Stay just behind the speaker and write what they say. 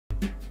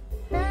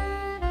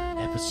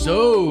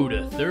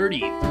Episode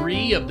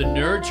 33 of the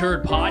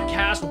NerdTurd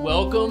podcast.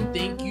 Welcome.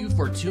 Thank you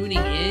for tuning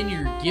in.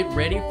 Get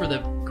ready for the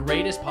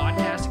greatest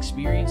podcast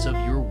experience of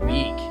your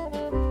week.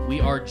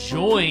 We are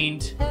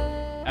joined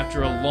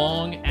after a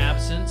long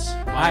absence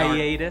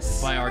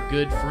by our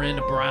good friend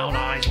Brown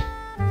Eyes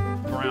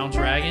Brown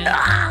Dragon.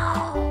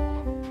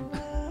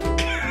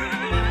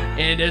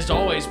 And as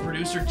always,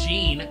 producer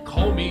Gene.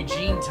 Call me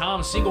Gene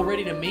Tom, single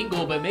ready to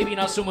mingle, but maybe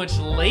not so much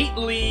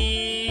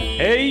lately.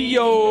 Hey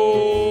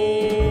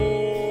yo!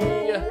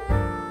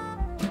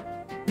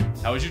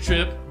 How was your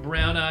trip?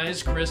 Brown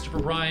Eyes, Christopher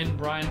Brian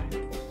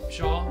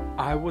Shaw?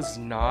 I was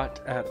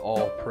not at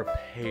all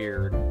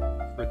prepared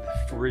for the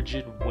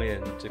frigid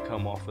wind to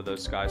come off of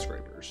those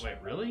skyscrapers. Wait,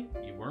 really?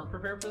 You weren't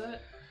prepared for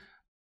that?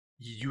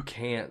 You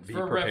can't be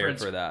for prepared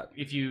reference, for that.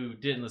 If you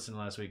didn't listen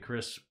last week,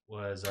 Chris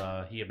was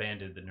he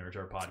abandoned the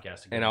NerdTurd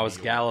podcast. And I was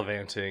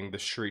gallivanting the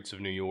streets of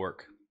New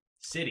York.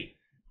 City,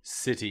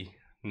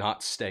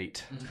 not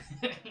state.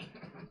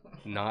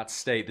 Not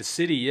state. The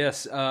city,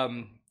 yes.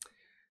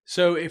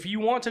 So if you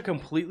want to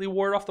completely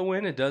ward off the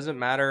wind, it doesn't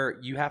matter.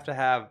 You have to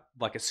have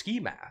like a ski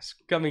mask.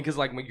 I mean, because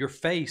like your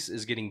face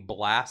is getting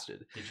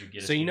blasted. Did you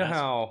get a so you know mask?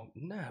 how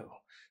no.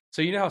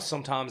 So you know how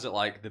sometimes at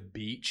like the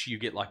beach you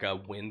get like a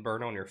wind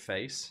burn on your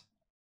face?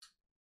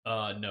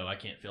 No, I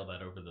can't feel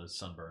that over the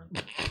sunburn.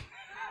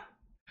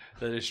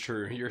 That is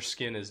true. Your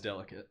skin is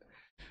delicate.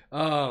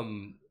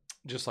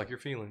 Just like your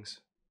feelings.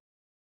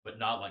 But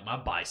not like my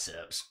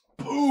biceps.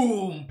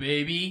 Boom,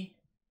 baby.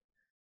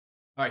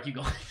 All right, keep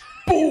going.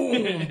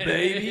 Boom,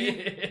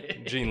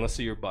 baby. Gene, let's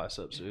see your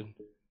biceps, dude.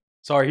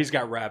 Sorry, he's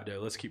got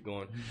rhabdo. Let's keep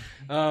going.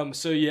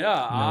 So yeah, no.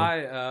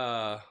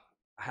 I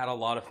had a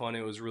lot of fun.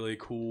 It was really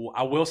cool.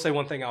 I will say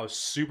one thing I was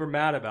super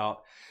mad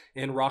about.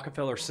 In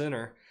Rockefeller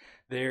Center,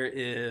 there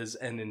is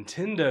a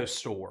Nintendo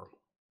store.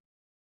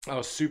 I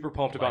was super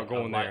pumped about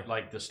going there.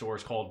 Like the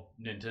store's called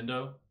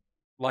Nintendo?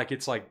 Like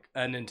it's like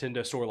a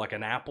Nintendo store, like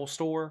an Apple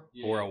store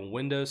or a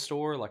Windows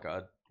store, like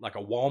a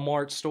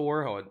Walmart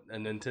store or a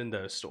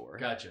Nintendo store.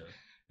 Gotcha.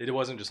 It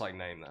wasn't just like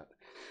name that.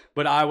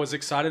 But I was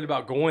excited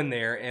about going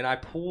there, and I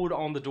pulled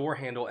on the door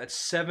handle at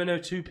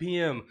 7:02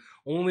 p.m.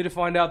 only to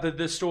find out that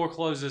this store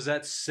closes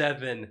at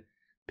 7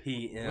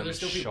 p.m. Were there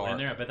still people in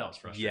there? I bet that was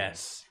frustrating.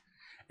 Yes.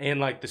 And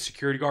like the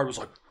security guard was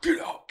like,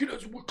 get out,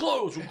 we're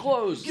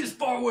closed. Get as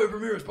far away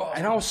from here as possible.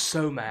 And I was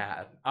so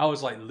mad. I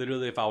was like,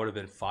 literally, if I would have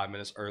been 5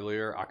 minutes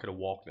earlier, I could have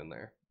walked in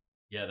there.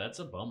 Yeah, that's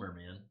a bummer,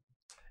 man.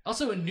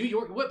 Also, in New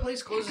York, what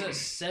place closes at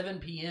 7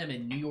 p.m.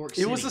 in New York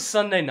City? It was a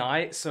Sunday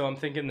night, so I'm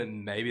thinking that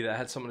maybe that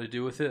had something to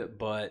do with it.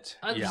 But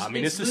yeah, I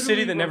mean, it's the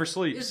city that never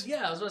sleeps.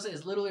 I was going to say,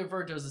 it's literally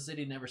referred to as the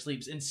city that never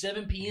sleeps. And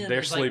 7 p.m. They're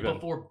is sleeping. Like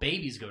before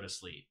babies go to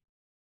sleep.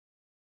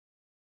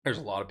 There's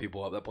a lot of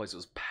people up. That place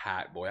was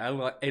packed, boy.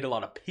 I ate a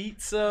lot of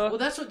pizza. Well,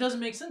 that's what doesn't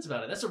make sense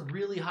about it. That's a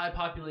really high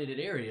populated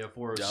area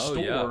for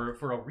a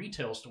for a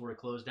retail store to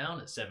close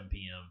down at 7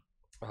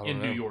 p.m.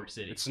 in New York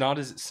City. It's not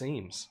as it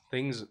seems.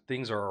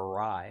 Things are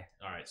awry.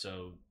 All right,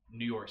 so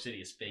New York City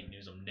is fake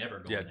news. I'm never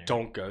going there. Yeah,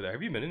 don't go there.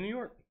 Have you been in New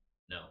York?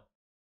 No.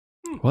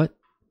 What?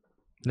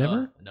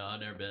 Never? No, I've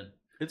never been.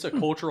 It's a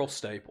cultural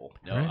staple.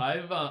 No,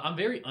 right. I'm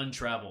very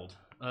untraveled.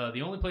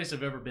 The only place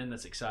I've ever been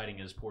that's exciting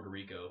is Puerto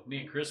Rico. Me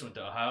and Chris went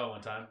to Ohio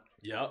one time.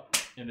 Yep.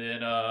 And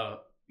then,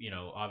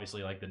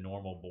 obviously like the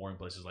normal boring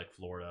places like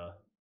Florida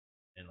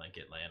and like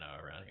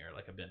Atlanta around here.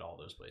 Like I've been to all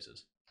those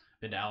places.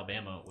 Been to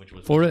Alabama, which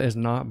was... Florida is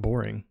not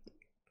boring.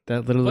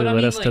 That literally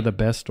led us to the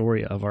best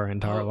story of our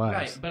entire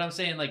lives. Right, but I'm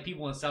saying like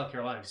people in South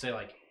Carolina, if you say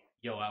like,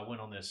 yo, I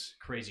went on this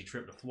crazy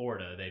trip to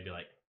Florida, they'd be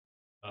like,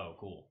 oh,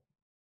 cool.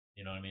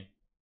 You know what I mean?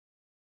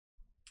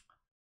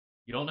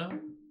 You don't know?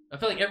 I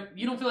feel like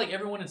you don't feel like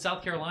everyone in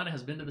South Carolina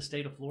has been to the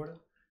state of Florida?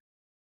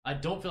 I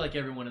don't feel like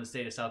everyone in the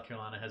state of South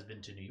Carolina has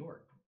been to New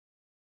York.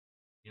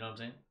 You know what I'm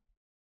saying?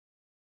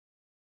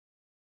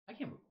 I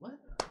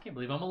can't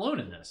believe I'm alone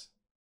in this.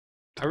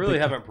 I really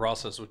haven't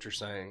processed what you're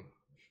saying.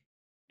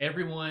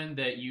 Everyone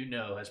that you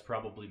know has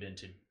probably been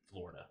to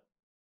Florida.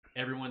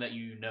 Everyone that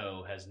you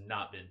know has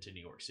not been to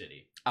New York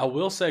City. I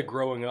will say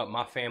growing up,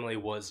 my family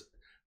was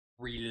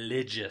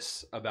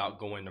religious about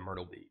going to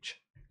Myrtle Beach.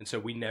 And so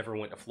we never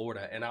went to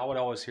Florida. And I would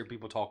always hear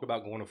people talk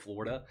about going to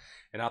Florida.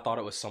 And I thought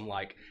it was some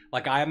like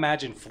I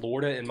imagine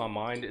Florida in my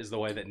mind is the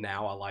way that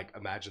now I like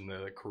imagine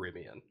the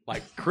Caribbean.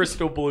 Like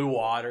crystal blue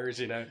waters,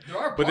 you know.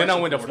 But then I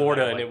went to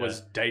Florida and it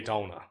was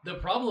Daytona. The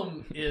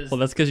problem is... Well,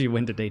 that's because you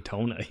went to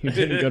Daytona. You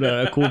didn't go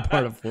to a cool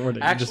part of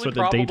Florida. You just went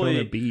to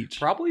Daytona Beach.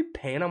 Probably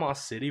Panama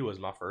City was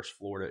my first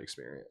Florida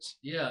experience.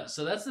 Yeah,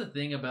 so that's the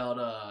thing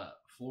about...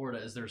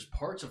 Florida is there's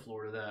parts of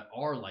Florida that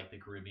are like the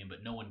Caribbean,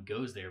 but no one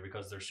goes there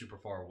because they're super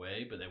far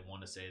away, but they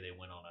want to say they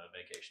went on a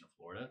vacation to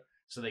Florida.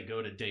 So they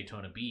go to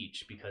Daytona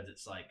Beach because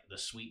it's like the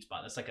sweet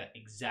spot. That's like an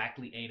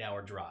exactly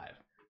 8-hour drive,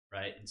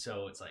 right? And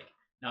so it's like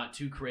not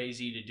too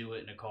crazy to do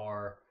it in a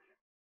car,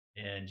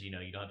 and you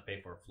don't have to pay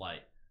for a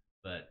flight.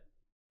 But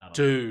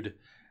dude,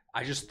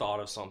 I just thought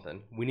of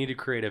something. We need to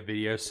create a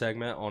video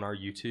segment on our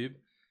YouTube,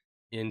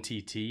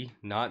 NTT,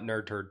 not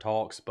NerdTurd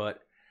Talks, but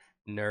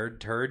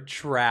NerdTurd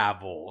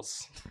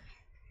Travels.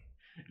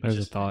 There's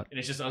a thought. And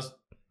it's just us.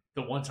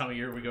 The one time a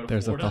year we go to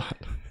There's Florida. a thought.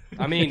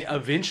 I mean,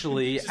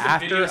 eventually, It's just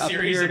after video a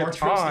series period of of our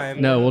trips to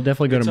time, No, we'll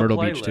definitely go it's to a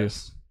Myrtle Beach too.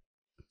 playlist.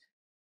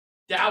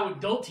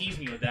 Don't tease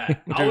me with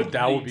that. Dude,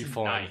 that would be leave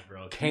fun. tonight, bro.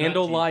 Do not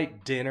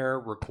Candlelight dinner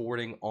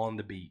recording on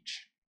the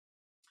beach.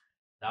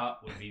 That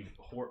would be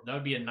that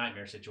would be a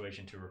nightmare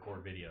situation to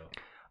record video.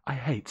 I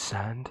hate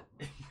sand.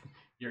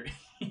 You're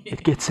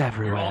It gets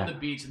everywhere. You're on the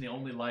beach and the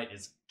only light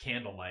is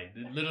candlelight.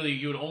 Literally,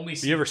 you would only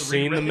see. You ever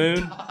three seen the red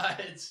moon?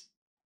 dots.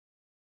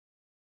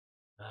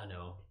 I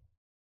know.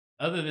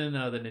 Other than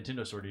the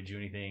Nintendo store, did you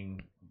do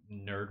anything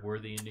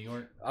nerd-worthy in New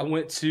York? I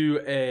went to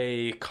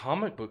a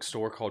comic book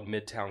store called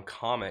Midtown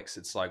Comics.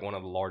 It's like one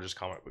of the largest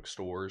comic book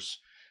stores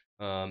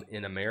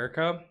in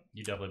America.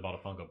 You definitely bought a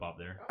Funko Pop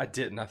there. I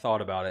didn't. I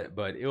thought about it,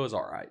 but it was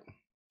all right.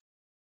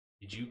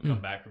 Did you come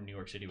back from New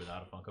York City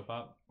without a Funko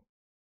Pop?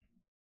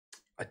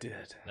 I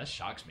did. That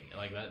shocks me.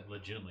 Like, that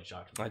legitimately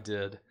shocks me. I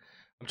did.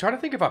 I'm trying to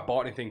think if I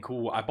bought anything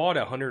cool. I bought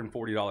a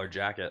 $140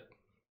 jacket.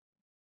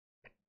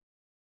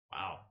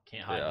 Wow.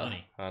 Can't hide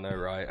money. I know,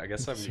 right? I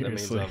guess that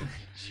means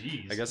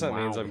Jeez. I guess that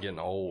means I'm getting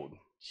old.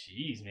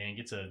 Jeez, man.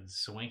 Gets a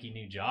swanky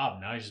new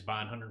job. Now he's just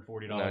buying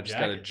 $140 No, I just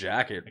got a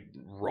jacket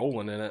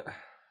rolling in it.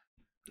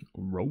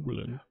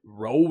 Rolling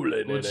Well,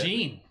 in it.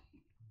 Gene,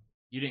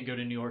 you didn't go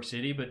to New York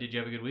City, but did you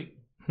have a good week?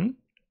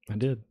 I did.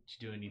 Did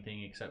you do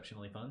anything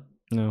exceptionally fun?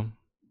 No.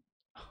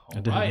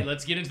 All right,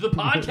 let's get into the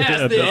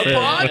podcast then. The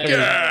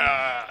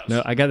podcast!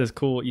 No, I got this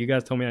cool. You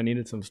guys told me I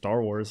needed some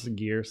Star Wars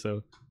gear,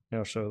 so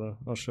I'll show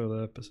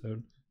the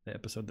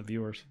episode. The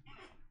viewers.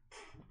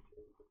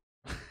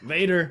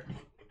 Vader.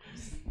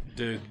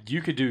 Dude,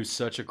 you could do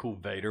such a cool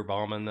Vader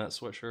bomb in that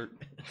sweatshirt.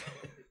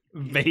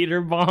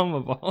 Vader bomb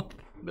of all.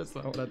 That's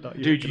not what I thought.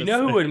 Dude, you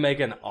know who would make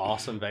an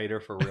awesome Vader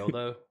for real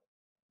though?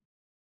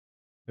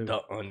 Who?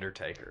 The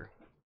Undertaker.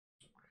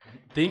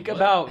 Think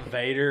about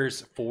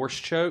Vader's force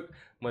choke.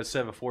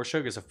 Instead of a force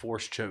choke, it's a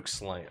force choke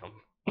slam.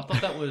 I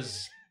thought that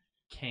was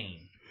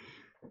Kane.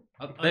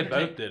 They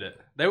both did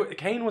it.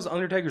 Kane was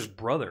Undertaker's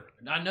brother.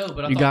 I know,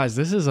 but You guys,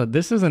 this is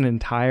an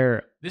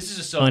entire this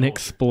is a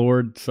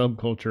unexplored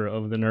subculture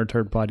of the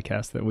NerdTurd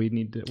podcast that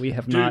we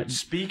have not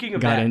speaking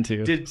of got that,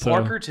 into. Did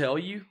Parker tell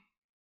you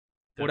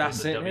what I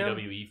sent him?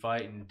 WWE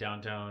fight in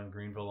downtown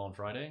Greenville on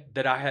Friday?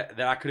 That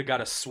I could have got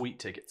us sweet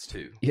tickets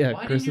to. Yeah,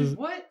 Why Chris did you, is.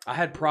 what? I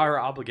had prior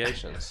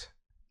obligations.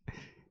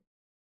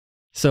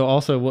 So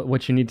also,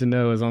 what you need to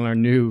know is on our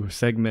new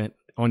segment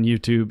on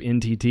YouTube,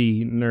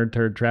 NTT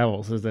NerdTurd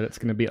Travels, is that it's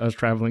going to be us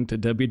traveling to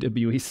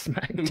WWE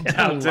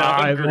SmackDown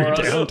live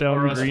in downtown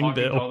or us talking to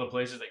Greenville. all the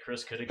places that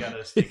Chris could have got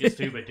us tickets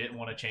to, but didn't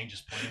want to change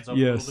his plans up a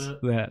Yes, little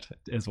bit. that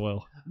as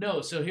well.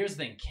 No, so here's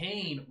the thing.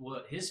 Kane,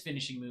 his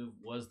finishing move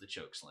was the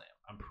choke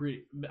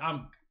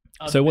slam.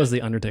 So was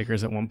the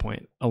Undertaker's at one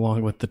point,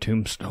 along with the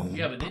Tombstone.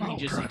 Yeah, but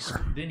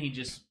then he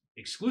just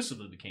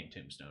exclusively became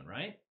Tombstone,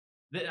 right?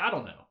 I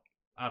don't know.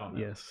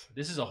 Yes.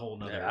 This is a whole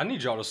nother. Yeah, I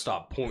need y'all to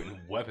stop pointing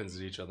weapons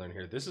at each other in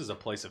here. This is a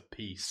place of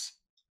peace.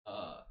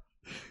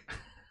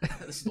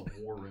 This is the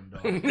war room,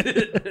 dog.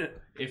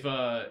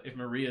 If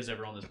Maria's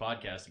ever on this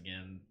podcast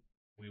again,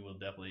 we will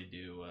definitely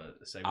do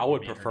a segment. I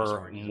would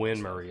prefer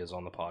when Maria's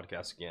on the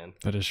podcast again.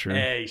 That is true.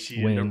 Hey,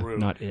 she's when, in the room.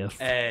 not if.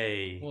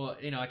 Hey. Well,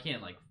 I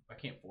can't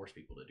force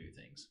people to do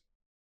things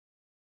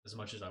as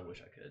much as I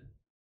wish I could.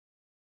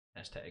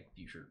 Hashtag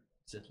future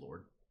Sith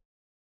Lord.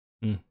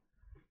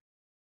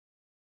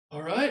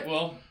 All right.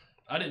 Well,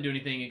 I didn't do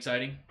anything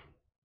exciting.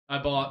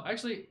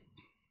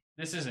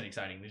 This isn't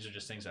exciting. These are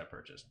just things I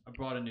purchased. I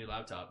bought a new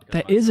laptop.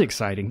 That is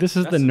exciting. This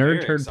is the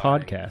NerdTurd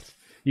podcast.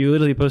 You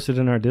literally posted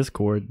in our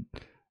Discord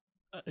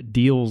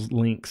deals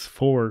links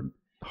for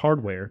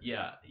hardware.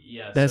 Yeah.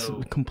 That's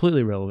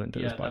completely relevant to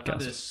this I podcast.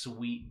 found this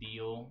sweet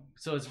deal.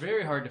 So it's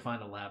very hard to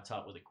find a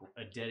laptop with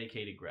a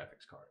dedicated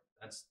graphics card.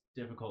 That's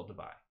difficult to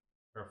buy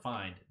or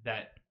find.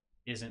 That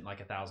isn't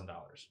like $1,000.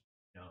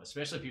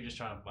 Especially if you're just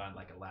trying to find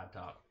like a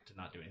laptop to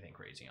not do anything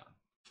crazy on.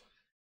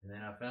 And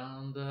then I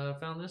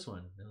found this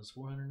one. It was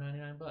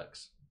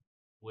 $499,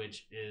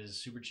 which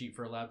is super cheap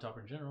for a laptop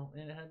in general,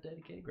 and it had a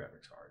dedicated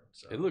graphics card.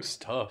 So It looks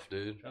tough,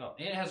 dude.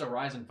 and it has a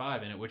Ryzen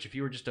 5 in it, which if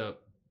you were just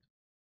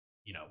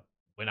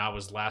when I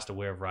was last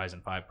aware of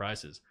Ryzen 5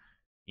 prices,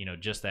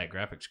 just that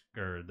graphics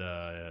or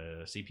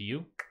the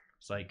CPU,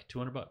 it's like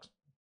 $200.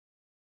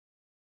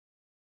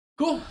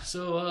 Cool.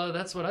 So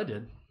that's what I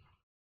did.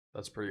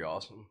 That's pretty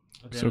awesome.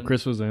 So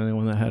Chris was the only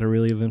one that had a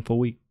really eventful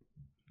week.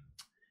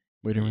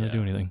 We didn't really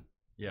do anything.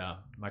 Yeah.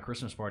 My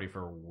Christmas party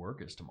for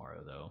work is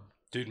tomorrow, though.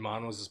 Dude,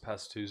 mine was this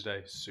past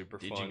Tuesday. Super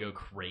fun. Did you go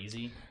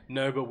crazy?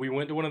 No, but we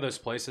went to one of those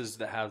places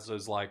that has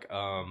those like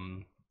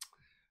the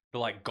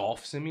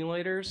golf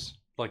simulators,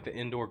 like the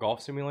indoor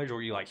golf simulators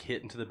where you like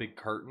hit into the big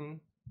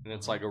curtain and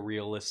it's like a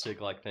realistic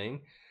like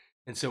thing.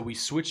 And so we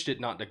switched it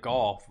not to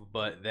golf,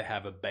 but they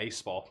have a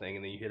baseball thing,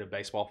 and then you hit a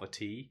baseball off a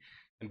tee,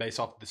 and based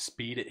off the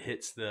speed it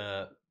hits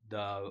the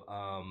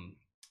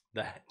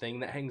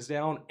thing that hangs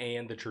down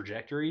and the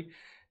trajectory,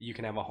 you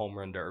can have a home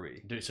run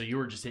derby. Dude, so you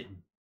were just hitting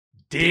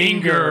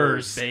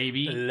dingers,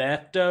 baby.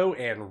 Lefto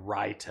and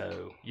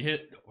righto. You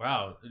hit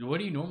Where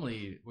do you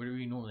normally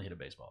hit a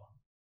baseball?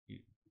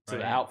 To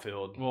the Right.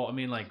 outfield. Well, I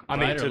mean, like I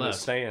mean, right to or the left.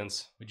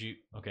 stands. Would you?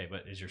 Okay,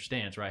 but is your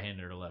stance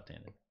right-handed or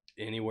left-handed?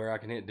 Anywhere I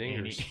can hit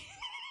dingers.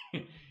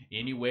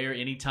 Anywhere,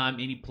 anytime,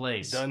 any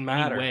place. Doesn't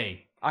matter.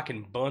 Anyway. I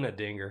can bun a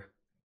dinger.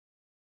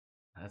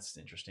 That's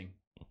interesting.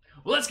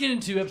 Well, let's get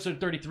into episode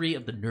 33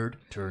 of the Nerd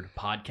Turd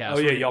podcast. Oh,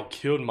 yeah, y'all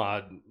killed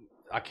my...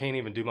 I can't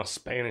even do my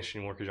Spanish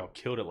anymore because y'all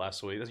killed it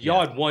last week.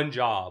 Y'all had one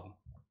job.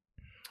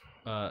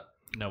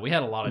 No, we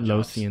had a lot of Lo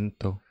jobs.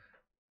 siento.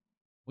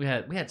 We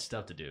had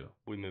stuff to do.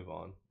 We move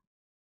on.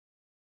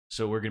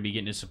 So we're going to be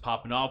getting into some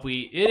popping off.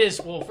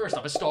 First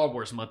off, it's Star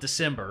Wars month,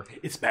 December.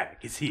 It's back.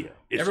 It's here.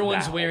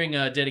 Everyone's wearing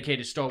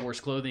dedicated Star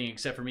Wars clothing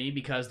except for me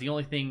because the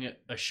only thing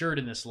assured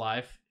in this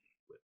life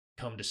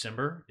come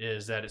December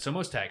is that it's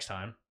almost tax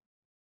time,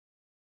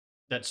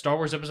 that Star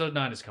Wars Episode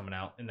 9 is coming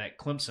out, and that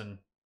Clemson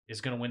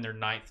is going to win their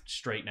 9th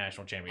straight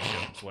national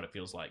championship. Is what it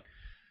feels like.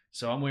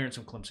 So I'm wearing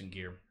some Clemson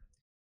gear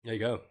There you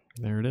go.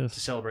 There it to is.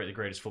 celebrate the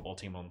greatest football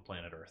team on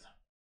planet Earth.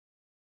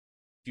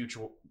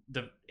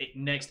 The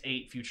next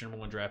 8 future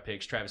 #1 draft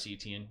picks: Travis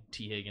Etienne,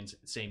 T. Higgins,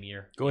 same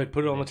year. Go ahead,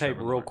 put it on the And then tape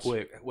Trevor real Lawrence.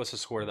 quick. What's the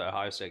score of that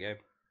Ohio State game?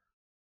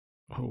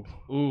 Oh,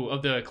 Ooh,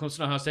 of the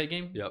Clemson Ohio State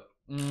game. Yep.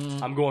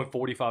 Mm, I'm going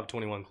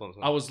 45-21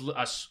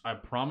 Clemson. I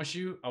promise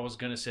you, I was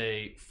gonna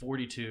say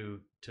 42-21.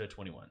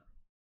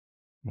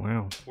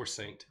 wow. We're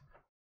synced.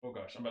 Oh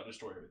gosh, I'm about to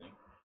destroy everything.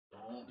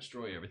 Don't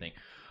destroy everything.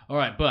 All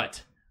right,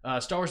 but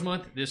Star Wars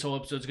month. This whole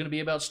episode is gonna be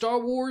about Star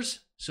Wars,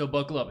 so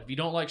buckle up. If you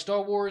don't like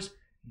Star Wars,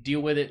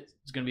 deal with it.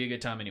 It's gonna be a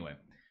good time anyway.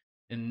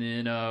 And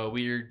then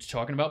we're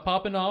talking about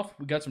popping off.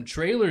 We got some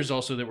trailers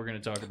also that we're gonna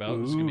talk about.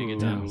 It's gonna be a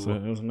good Yeah, time. so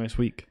it was a nice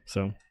week.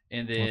 So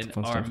And Lots then of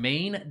fun our stuff.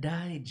 main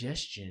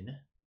digestion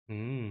is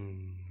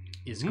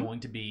Mm-hmm. going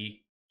to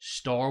be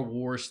Star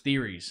Wars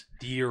theories.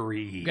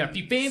 Theory. We got a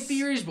few fan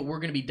theories, but we're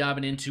going to be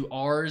diving into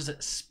ours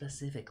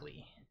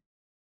specifically.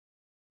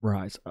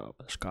 Rise of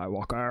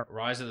Skywalker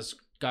Rise of the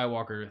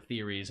Skywalker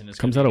theories, and it's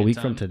comes gonna out be a week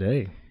good from time.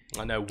 today.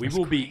 I know. We That's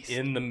will crazy. be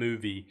in the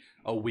movie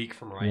a week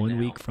from right now. 1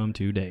 week from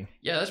today.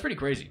 Yeah, that's pretty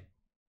crazy.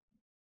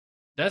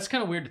 That's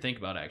kind of weird to think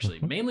about, actually.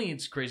 Mhm. Mainly,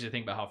 it's crazy to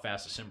think about how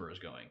fast December is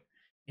going.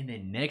 And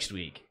then next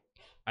week,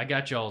 I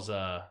got y'all's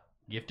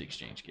gift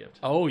exchange gift.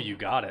 Oh, you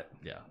got it.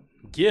 Yeah,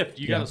 Gift.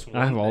 You Yeah, got us one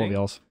I have all of thing?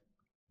 y'all's.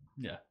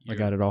 yeah. I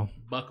got it all.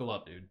 Buckle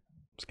up, dude.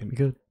 It's gonna be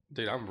good.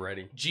 Dude, I'm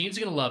ready. Gene's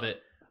gonna love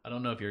it. I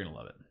don't know if you're gonna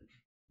love it.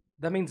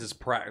 That means it's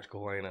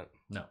practical, ain't it?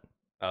 No.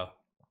 Oh.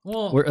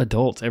 Well, We're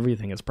adults.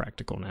 Everything is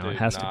practical now. Dude, it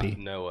has nah, to be.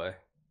 No way.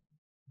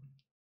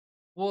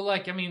 well,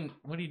 like, I mean,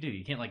 what do?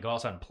 You can't like go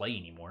outside and play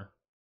anymore.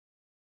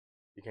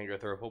 You can't go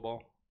throw a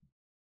football?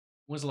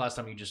 When's the last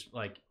time you just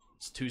like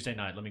it's Tuesday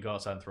night? Let me go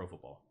outside and throw a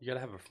football. You gotta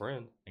have a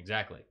friend.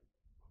 Exactly.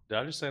 Did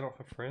I just say I don't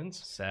have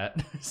friends?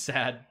 Sad.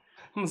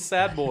 I'm a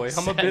sad boy. I'm a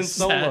Sad- Ben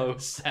Solo.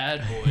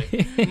 Sad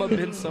boy. I'm a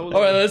Ben Solo.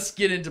 All right, let's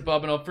get into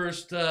popping off.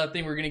 First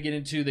thing we're gonna get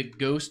into the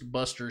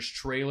Ghostbusters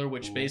trailer,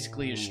 which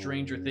basically is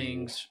Stranger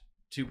Things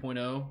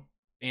 2.0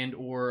 and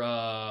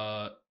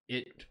or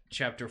It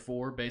Chapter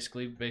 4,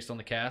 basically based on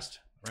the cast,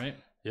 right?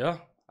 Yeah.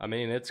 I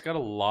mean, it's got a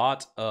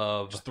lot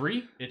of Just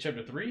 3? It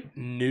Chapter 3?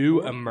 new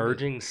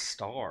emerging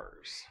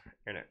stars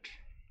in it.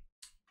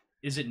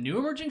 Is it new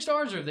emerging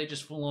stars, or have they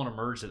just full on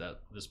emerged at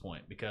this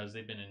point? Because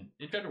they've been in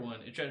It Chapter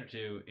 1, It Chapter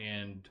 2,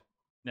 and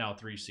now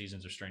 3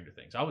 seasons of Stranger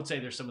Things. I would say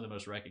they're some of the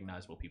most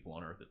recognizable people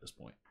on Earth at this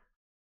point.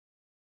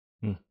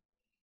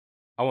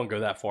 I won't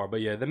go that far,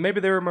 but yeah, then maybe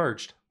they're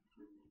emerged.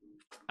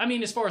 I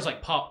mean, as far as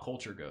like pop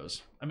culture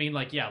goes, I mean,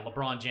 like, yeah,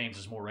 LeBron James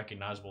is more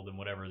recognizable than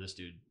whatever this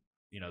dude,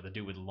 the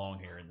dude with the long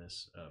hair in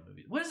this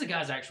movie. What is the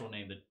guy's actual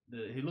name?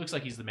 He looks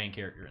like he's the main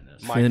character in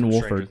this. Mike Finn from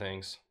Stranger Wolford.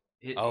 Things.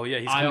 It- Oh yeah,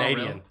 he's IRL.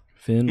 Canadian.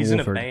 Finn He's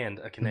Wolford. in a band,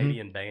 a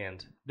Canadian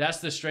band. That's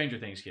the Stranger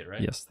Things kid,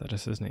 right? Yes, that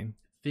is his name.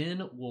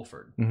 Finn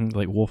Wolford.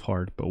 Like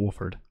Wolfhard, but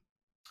Wolford.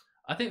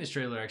 I think this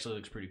trailer actually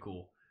looks pretty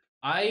cool.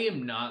 I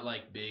am not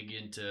like big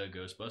into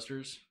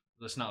Ghostbusters.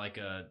 That's not like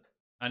a.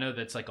 I know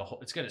that's like a whole.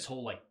 It's got its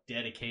whole like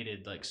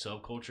dedicated like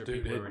subculture.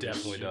 Dude, People it who are just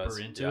definitely super does.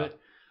 into Yeah. it.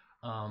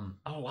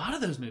 A lot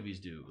of those movies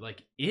do.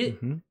 Like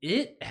it. Mhm.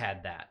 It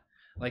had that.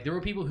 Like there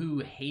were people who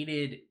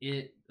hated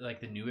it,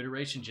 like the new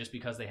iteration, just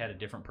because they had a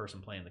different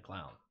person playing the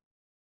clown.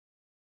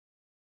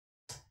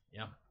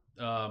 Yeah.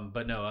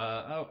 But no,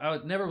 I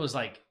never was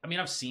like. I mean,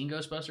 I've seen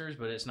Ghostbusters,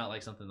 but it's not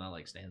like something that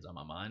like stands on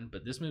my mind.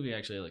 But this movie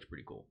actually looks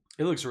pretty cool.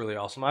 It looks really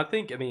awesome. I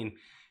mean,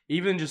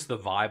 even just the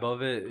vibe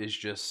of it is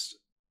just.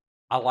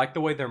 I like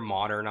the way they're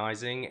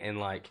modernizing, and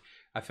like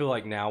I feel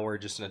like now we're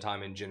just in a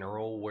time in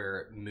general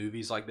where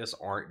movies like this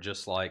aren't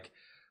just like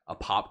a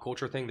pop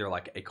culture thing; they're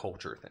like a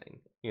culture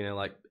thing.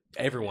 Like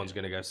everyone's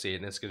gonna go see it,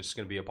 and it's just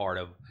gonna be a part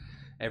of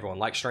everyone.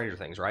 Like Stranger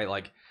Things, right?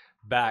 Like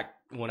back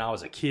when I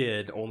was a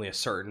kid, only a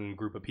certain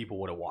group of people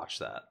would have watched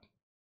that.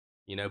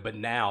 But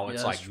now Yeah,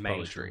 it's that's like probably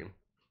mainstream. true.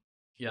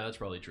 Yeah, that's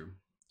probably true.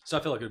 So I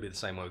feel like it would be the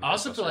same way. With I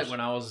also feel like Ghostbusters. when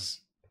I was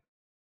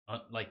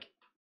like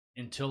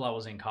until I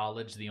was in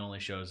college, the only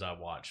shows I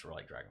watched were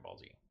like Dragon Ball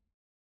Z.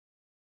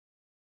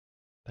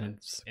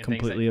 That's And things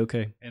completely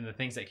okay. And the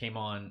things that came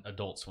on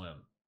Adult Swim,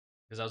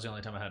 because that was the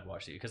only time I had to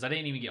watch it. Because I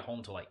didn't even get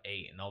home till like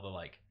 8, and all the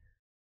like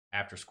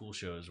after school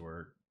shows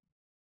were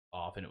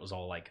off, and it was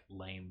all like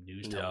lame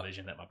news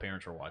television that my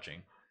parents were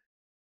watching.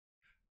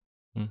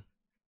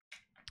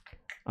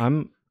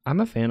 I'm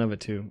a fan of it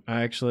too.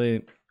 I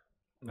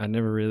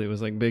never really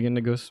was like big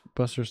into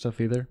Ghostbuster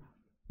stuff either.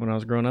 When I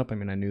was growing up, I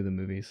mean, I knew the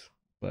movies,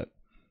 but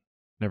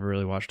never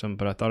really watched them.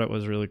 But I thought it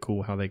was really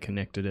cool how they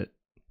connected it.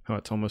 How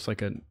it's almost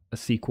like a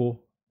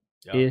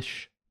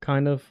sequel-ish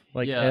kind of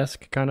like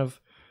esque kind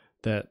of,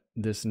 that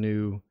this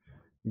new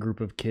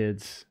group of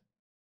kids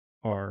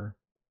are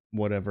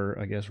whatever,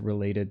 I guess,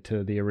 related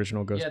to the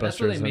original Ghostbusters. Yeah, that's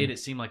what they made it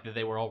seem like, that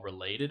they were all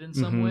related in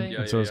some way.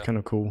 So it's kind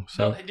of cool.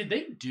 So did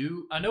they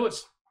do? I know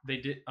they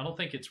did. I don't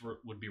think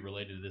would be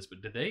related to this,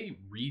 but did they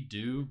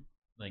redo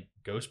like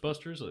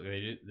Ghostbusters? Like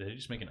did they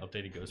just make an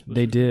updated Ghostbusters?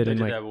 They did. They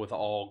did like that with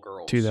all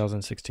girls.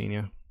 2016,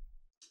 yeah.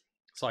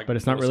 It's like, but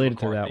it's not related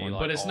to that one. Like,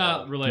 but it's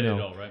not related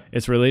at all, right?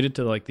 It's related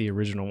to like the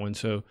original one.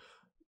 So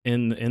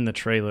in the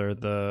trailer,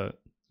 the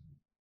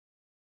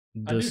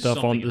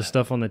stuff on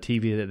the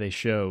TV that they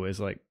show is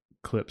like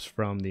clips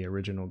from the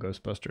original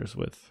Ghostbusters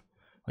with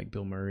like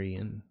Bill Murray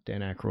and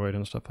Dan Aykroyd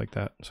and stuff like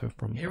that. So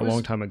from a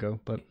long time ago.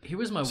 But here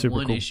was my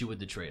one issue with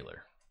the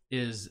trailer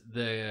is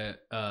the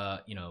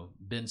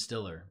Ben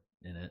Stiller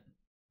in it,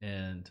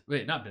 and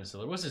wait, not Ben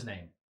Stiller. What's his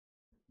name?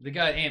 The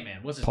guy Ant-Man.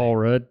 What's his name? Paul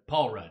Rudd.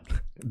 Paul Rudd.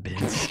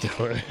 Ben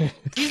Stiller.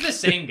 He's the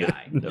same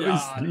guy. No,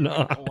 he's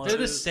not. They're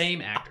the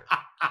same actor.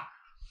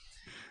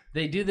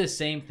 They do the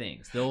same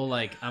things. They'll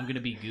like, I'm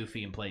gonna be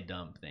goofy and play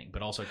dumb thing,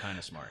 but also kind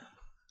of smart.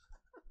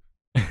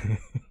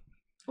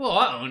 Well,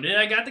 I owned it.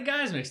 I got the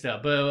guys mixed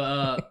up.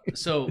 But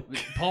so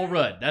Paul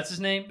Rudd, that's his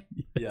name?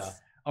 Yeah.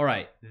 All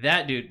right.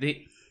 That dude,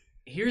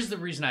 here's the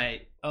reason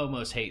I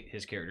almost hate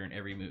his character in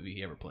every movie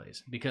he ever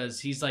plays. Because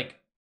he's like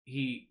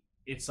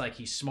it's like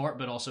he's smart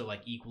but also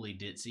like equally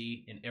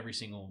ditzy in every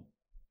single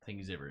thing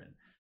he's ever in.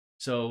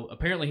 So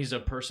apparently he's a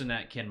person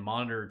that can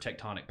monitor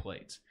tectonic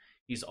plates.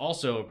 He's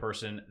also a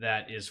person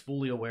that is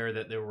fully aware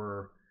that there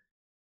were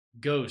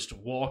ghosts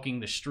walking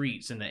the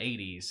streets in the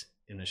 80s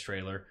in this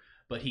trailer,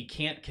 but he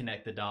can't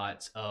connect the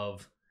dots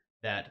of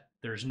that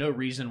there's no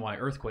reason why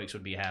earthquakes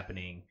would be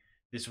happening.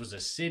 This was a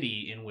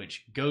city in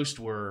which ghosts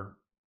were,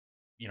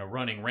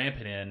 running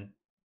rampant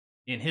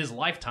in his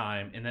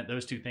lifetime, and that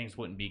those two things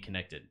wouldn't be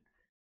connected.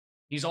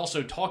 He's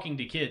also talking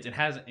to kids and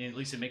hasn't, at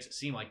least it makes it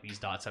seem like these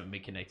dots haven't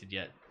been connected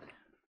yet.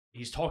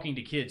 He's talking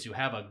to kids who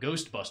have a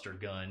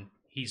Ghostbuster gun.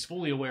 He's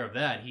fully aware of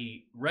that.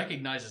 He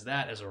recognizes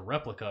that as a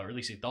replica, or at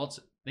least he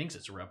thinks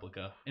it's a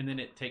replica. And then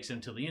it takes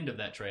him to the end of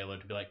that trailer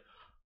to be like,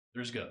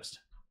 there's Ghost.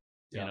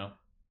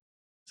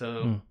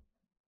 So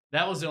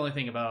that was the only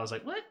thing about it. I was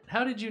like, what?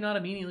 How did you not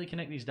immediately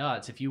connect these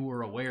dots if you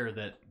were aware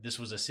that this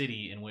was a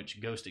city in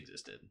which Ghost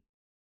existed?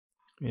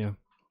 Yeah.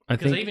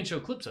 Because they even show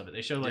clips of it.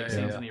 They show like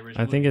scenes in the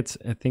original movie.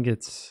 I think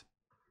it's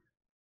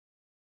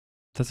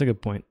that's a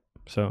good point.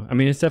 So, I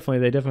mean, they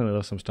definitely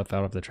left some stuff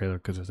out of the trailer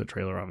because it's a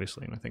trailer,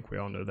 obviously, and I think we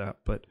all know that.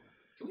 But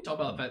can we talk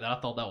about the fact that I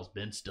thought that was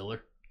Ben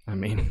Stiller? I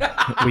mean,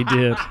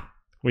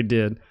 we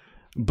did.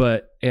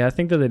 But yeah, I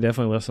think that they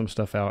definitely left some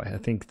stuff out. I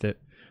think that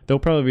there'll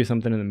probably be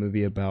something in the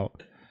movie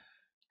about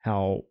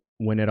how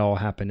when it all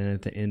happened and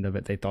at the end of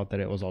it, they thought that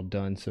it was all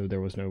done, so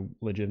there was no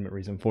legitimate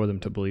reason for them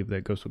to believe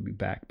that Ghost would be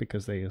back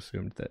because they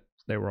assumed that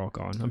they were all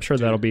gone. I'm sure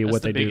that'll be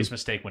what they do. That's the biggest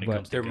mistake when it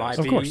comes to there Ghost. might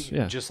be, of course,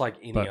 just like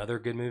any other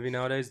good movie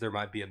nowadays, there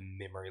might be a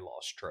memory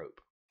loss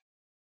trope.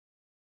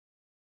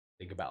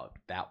 Think about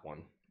that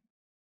one.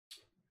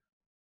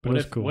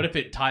 What if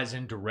it ties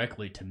in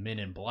directly to Men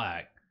in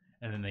Black,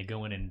 and then they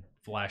go in and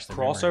flash the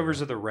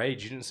crossovers of the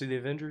rage? You didn't see the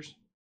Avengers?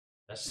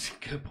 That's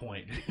a good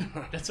point.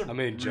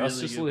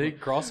 Justice League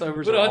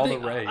crossovers but are all the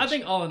rage. I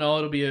think all in all,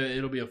 it'll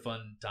be a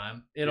fun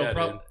time.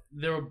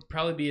 There will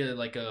probably be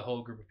a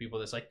whole group of people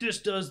that's like,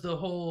 this does the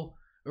whole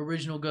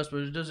original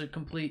Ghostbusters, does a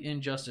complete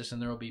injustice, and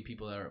there will be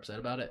people that are upset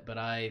about it. But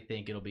I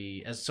think it'll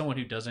be, as someone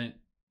who doesn't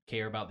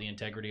care about the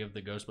integrity of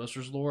the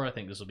Ghostbusters lore, I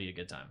think this will be a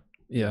good time.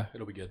 Yeah,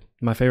 it'll be good.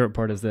 My favorite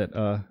part is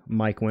that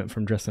Mike went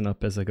from dressing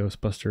up as a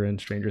Ghostbuster in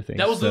Stranger Things.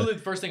 That was literally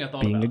the first thing I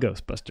thought being about. Being a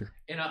Ghostbuster.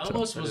 And I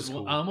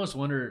almost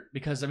wonder,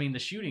 because when did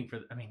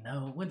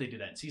they do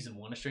that? In season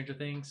 1 of Stranger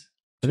Things?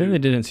 I think they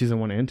did it in season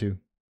 1 and 2.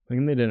 I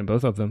think they did it in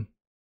both of them.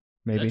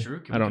 Maybe. Is that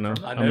true? I don't know.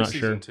 I'm not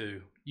sure.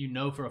 2. You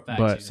know for a fact.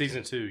 But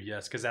season 2,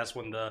 yes, because that's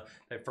when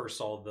they first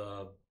saw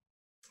the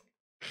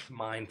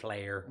mind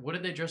flare. What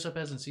did they dress up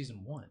as in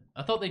season 1?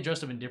 I thought they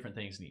dressed up in different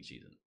things in each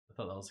season. I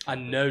thought that was. I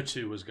know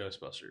 2 was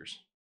Ghostbusters.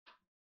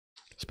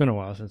 It's been a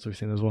while since we've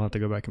seen those. We'll have to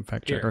go back and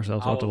fact check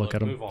ourselves. We'll have to look at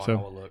them.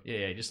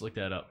 Yeah, just look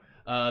that up.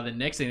 The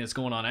next thing that's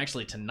going on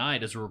actually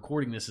tonight as we're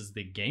recording this is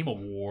the Game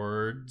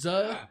Awards.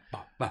 The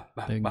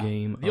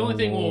only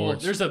thing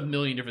there's a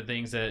million different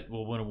things that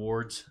will win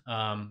awards.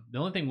 The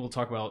only thing we'll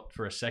talk about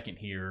for a second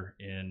here,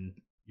 and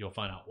you'll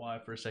find out why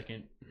for a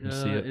second,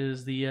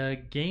 is the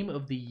Game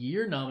of the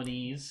Year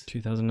nominees.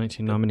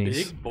 2019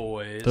 nominees. Big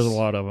boys. There's a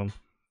lot of them.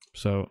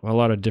 So a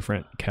lot of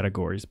different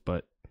categories,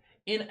 but.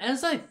 And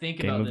as I think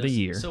Game about of the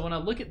year. So when I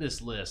look at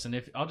this list,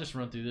 and I'll just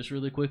run through this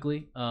really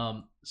quickly.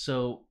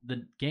 So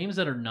the games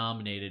that are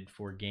nominated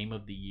for Game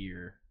of the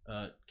Year,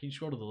 can you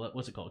scroll to the left?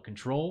 What's it called?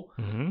 Control,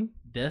 mm-hmm.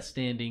 Death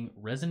Standing,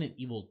 Resident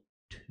Evil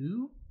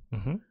 2.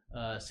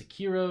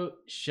 Sekiro,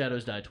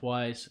 Shadows Die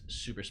Twice,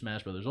 Super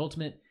Smash Bros.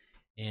 Ultimate,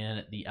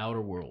 and The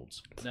Outer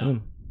Worlds.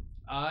 Now,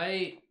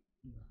 I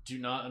do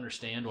not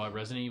understand why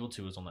Resident Evil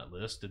 2 is on that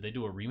list. Did they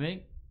do a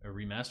remake? A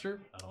remaster?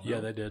 I don't know.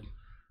 Yeah, they did.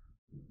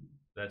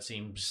 That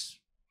seems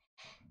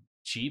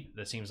cheap.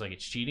 That seems like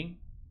it's cheating.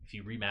 If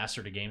you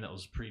remastered a game that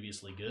was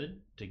previously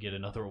good to get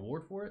another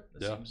award for it,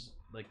 that seems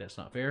like that's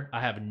not fair.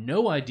 I have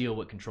no idea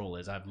what Control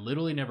is. I've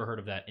literally never heard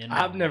of that.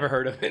 I've never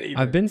heard of it either.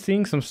 I've been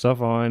seeing some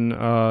stuff on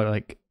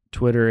like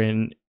Twitter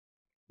and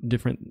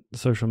different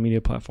social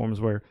media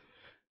platforms where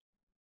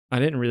I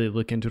didn't really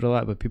look into it a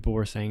lot, but people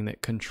were saying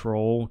that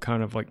Control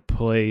kind of like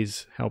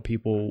plays how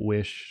people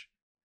wish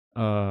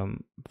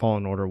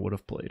Fallen Order would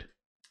have played.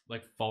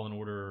 Like Fallen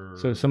Order.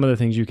 So some of the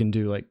things you can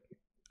do, like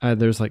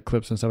there's like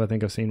clips and stuff I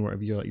think I've seen where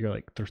you're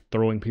like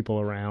throwing people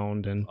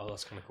around and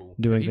that's kind of cool.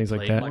 Doing things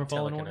like that. Like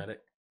Fallen Order?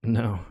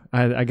 No,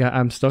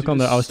 I'm stuck on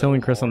the. I was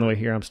telling Chris on the way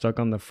here. I'm stuck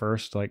on the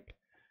first like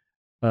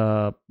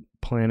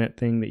planet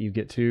thing that you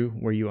get to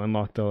where you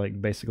unlock the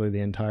like basically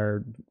the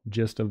entire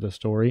gist of the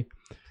story.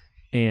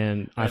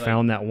 And I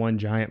found that one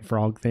giant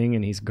frog thing,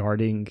 and he's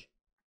guarding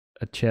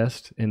a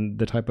chest. And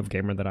the type of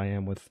gamer that I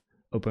am with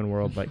open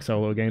world like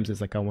solo games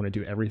is like I want to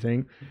do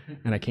everything,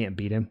 and I can't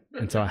beat him,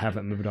 and so I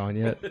haven't moved on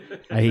yet.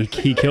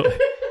 He killed.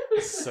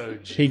 So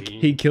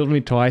he killed me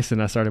twice,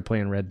 and I started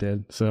playing Red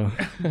Dead, so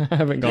I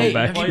haven't gone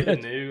back. Have you yet. played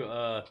the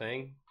new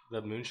thing,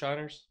 the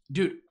Moonshiners?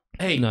 Dude,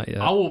 hey, not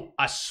yet.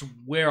 I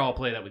swear I'll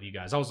play that with you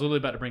guys. I was literally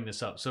about to bring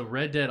this up. So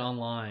Red Dead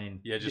Online.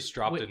 Yeah, just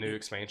dropped a new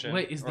expansion.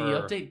 Wait, is the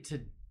update to?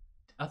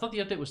 I thought the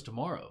update was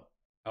tomorrow.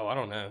 Oh, I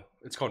don't know.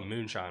 It's called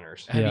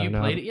Moonshiners. Have you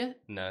played it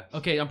yet? No.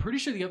 Okay, I'm pretty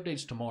sure the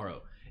update's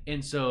tomorrow.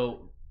 And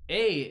so,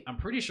 I'm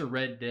pretty sure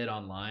Red Dead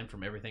Online,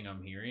 from everything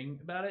I'm hearing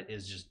about it,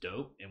 is just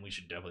dope, and we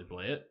should definitely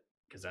play it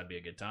because that'd be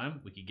a good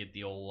time. We could get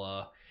the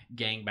old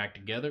gang back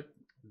together.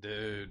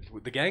 Dude,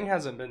 the gang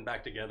hasn't been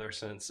back together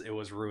since it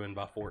was ruined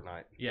by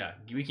Fortnite. Yeah,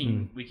 we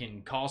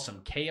can cause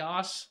some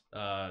chaos,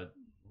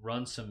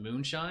 run some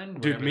moonshine.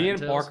 Dude, me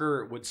and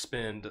Parker would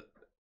spend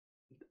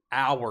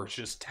hours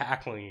just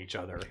tackling each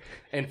other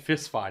and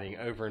fist fighting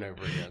over and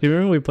over again. Do you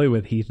remember we played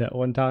with Heath at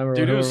one time or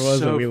dude, whatever it was?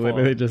 So and we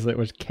literally fun. just it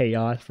was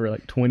chaos for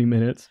like 20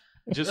 minutes.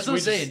 That's what I'm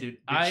saying, dude.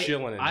 I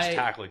chilling and just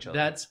tackle each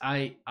other.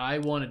 I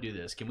want to do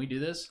this. Can we do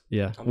this?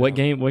 Yeah. What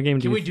game?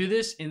 Can we do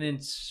this and then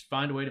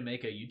find a way to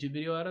make a YouTube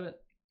video out of it?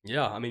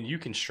 Yeah, I mean you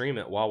can stream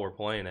it while we're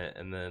playing it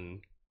and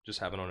then just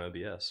have it on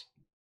OBS.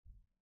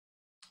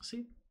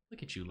 See,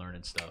 look at you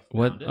learning stuff.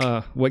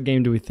 What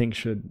game do we think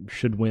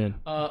should win?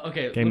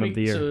 Okay, game of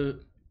the year. So,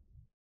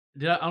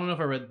 I don't know if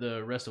I read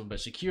the rest of them, but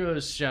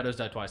Sekiro's Shadows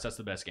Die Twice. That's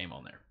the best game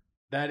on there.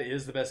 That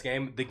is the best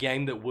game. The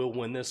game that will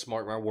win this,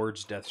 mark my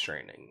words, Death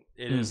Stranding.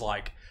 It is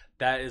like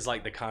that is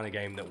like the kind of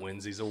game that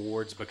wins these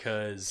awards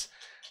because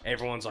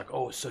everyone's like,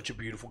 "Oh, it's such a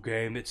beautiful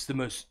game. It's the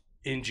most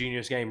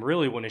ingenious game."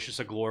 Really, when it's just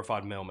a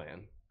glorified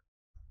mailman.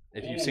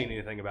 If you've seen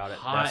anything about it,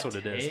 that's what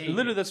it is.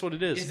 Literally, that's what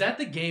it is. Is that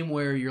the game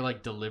where you're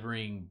like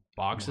delivering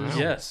boxes? Wow.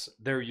 Yes,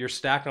 you're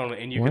stacked on it,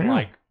 and you can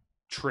like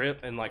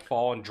trip and like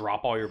fall and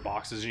drop all your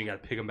boxes, and you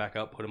got to pick them back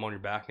up, put them on your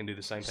back, and do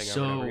the same thing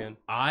over and over again.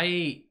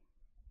 I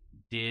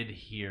did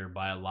hear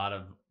by a lot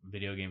of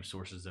video game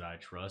sources that I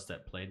trust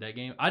that played that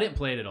game. I didn't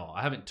play it at all.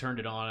 I haven't turned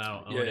it on. I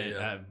don't own it.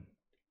 Yeah.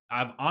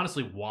 I've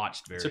honestly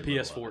watched very. It's a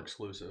PS4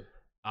 exclusive.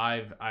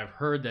 I've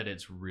heard that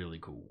it's really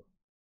cool.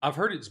 I've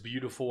heard it's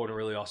beautiful and a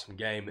really awesome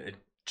game. It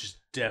just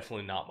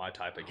definitely not my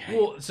type of game.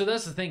 Well, so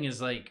that's the thing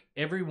is like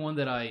everyone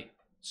that I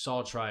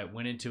saw try it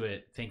went into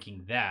it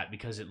thinking that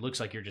because it looks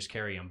like you're just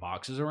carrying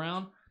boxes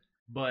around.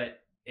 But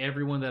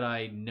everyone that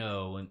I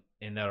know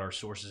and that are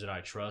sources that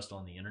I trust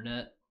on the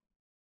internet,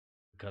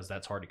 because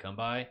that's hard to come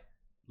by,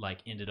 like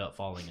ended up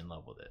falling in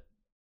love with it.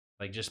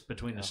 Like just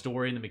between the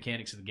story and the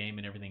mechanics of the game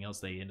and everything else,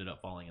 they ended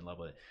up falling in love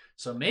with it.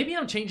 So maybe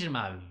I'm changing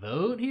my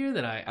vote here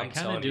that I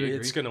kind of do agree.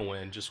 It's gonna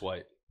win. Just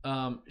wait.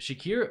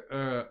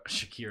 Shakira.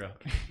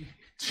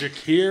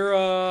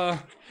 Shakira,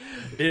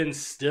 Ben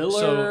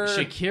Stiller.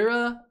 So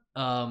Shakira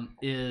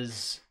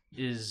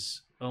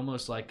is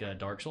almost like a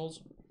Dark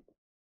Souls.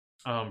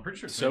 I'm pretty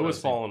sure. So is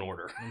Fallen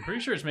Order. I'm pretty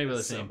sure it's made by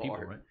the same people,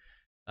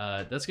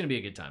 right? That's gonna be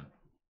a good time.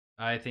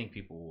 I think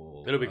people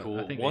will. It'll be cool.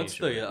 I think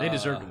they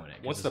deserve to win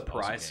it. Once the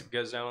price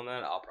goes down on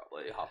that, I'll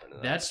probably hop into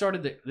that. That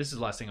started. This is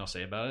the last thing I'll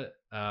say about it.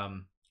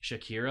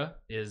 Shakira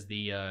is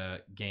the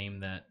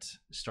game that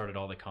started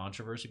all the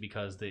controversy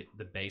because the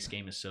base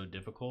game is so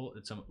difficult.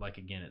 It's like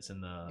again, it's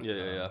in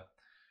the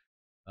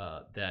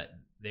that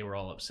they were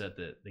all upset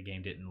that the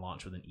game didn't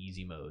launch with an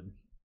easy mode.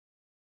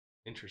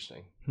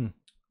 Interesting. And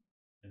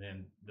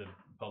then the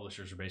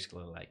publishers are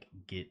basically like,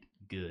 "Get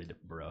good,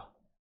 bro."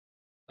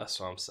 That's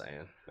what I'm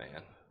saying,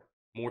 man.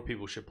 More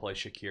people should play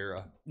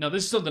Shakira. Now,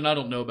 this is something I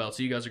don't know about,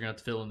 so you guys are going to have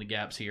to fill in the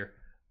gaps here.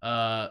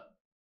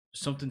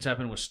 Something's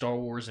happened with Star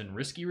Wars and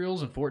Risky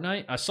Reels and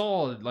Fortnite. I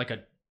saw like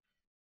a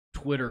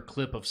Twitter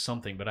clip of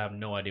something, but I have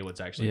no idea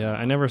what's actually going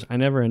on.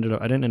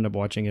 I didn't end up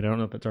watching it. I don't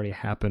know if it's already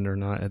happened or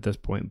not at this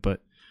point,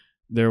 but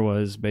there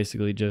was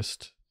basically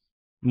just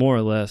more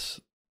or less,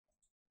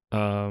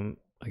 I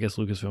guess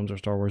Lucasfilms or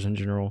Star Wars in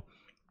general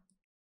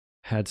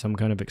had some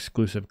kind of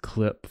exclusive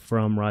clip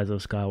from Rise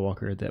of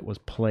Skywalker that was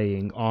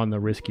playing on the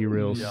Risky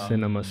Reels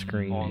cinema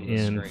screen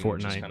in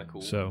Fortnite.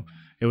 Cool. So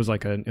it was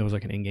like an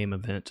in-game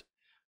event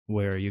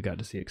where you got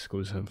to see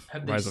exclusive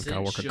Rise of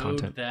Skywalker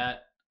content.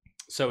 That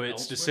so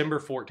it's December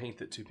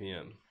 14th at 2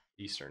 p.m.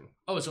 Eastern.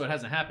 Oh, so it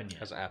hasn't happened yet.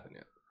 Hasn't happened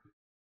yet.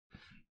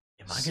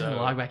 Am I gonna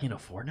log back into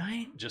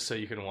Fortnite? Just so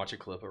you can watch a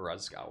clip of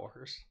Rise of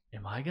Skywalkers.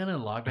 Am I gonna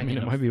log back into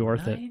Fortnite? It might be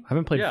worth it. I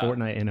haven't played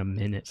Fortnite in a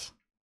minute.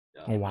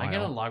 Yeah. A while. Am I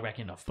gonna log back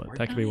into Fortnite? But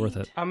that could be worth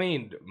it. I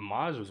mean,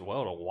 might as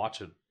well to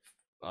watch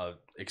a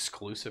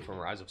exclusive from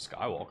Rise of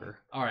Skywalker.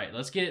 All right,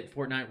 let's get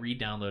Fortnite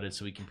re-downloaded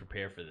so we can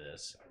prepare for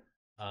this.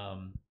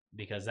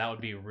 Because that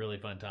would be a really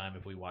fun time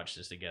if we watch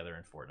this together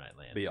in Fortnite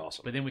land. Be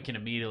awesome. But then we can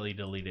immediately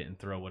delete it and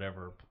throw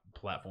whatever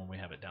platform we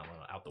have it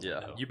downloaded out the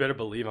window. Yeah, you better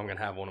believe I'm gonna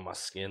have one of my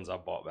skins I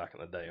bought back in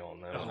the day on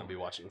there when I'll be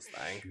watching this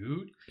thing.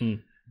 Shoot.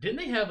 Didn't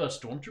they have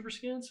Stormtrooper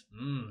skins?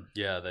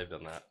 Yeah, they've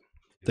done that.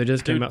 They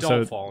just came out,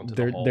 so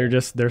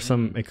there's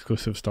some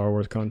exclusive Star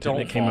Wars content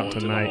that came out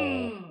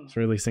tonight. It's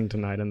releasing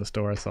tonight in the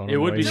store. I saw it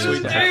would be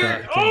sweet to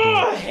have that.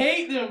 I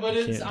hate them, but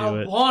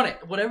I want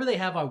it. Whatever they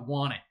have, I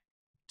want it.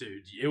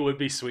 Dude, it would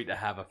be sweet to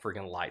have a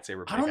freaking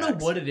lightsaber. I don't know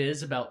what it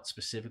is about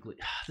specifically.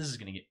 This is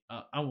gonna get.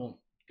 I won't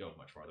go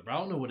much farther, but I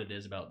don't know what it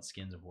is about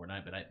skins in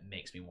Fortnite, but it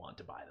makes me want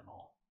to buy them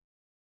all.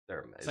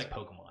 They're amazing. It's like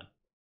Pokemon.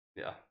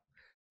 Yeah.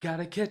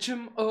 Gotta catch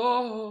them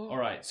all. All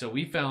right, so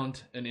we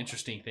found an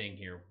interesting thing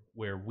here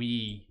where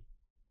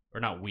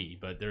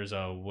but there's a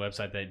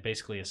website that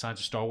basically assigns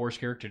a Star Wars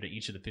character to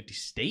each of the 50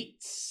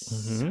 states.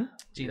 Mm-hmm.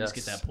 Gee, let's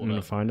get that I'm pulled gonna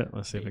up. find it.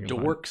 Let's see if we can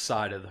Dork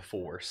Side of the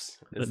Force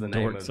is the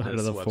name of this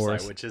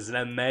website, which is an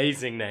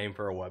amazing name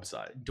for a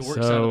website. Dork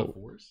Side of the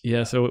Force.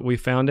 Yeah, so we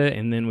found it,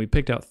 and then we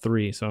picked out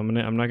 3. So I'm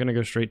not gonna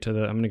go straight to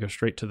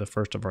the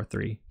first of our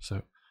 3.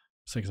 So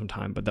it's taking some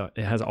time, but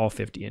it has all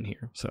 50 in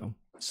here.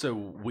 So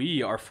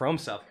we are from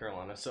South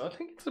Carolina, so I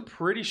think it's a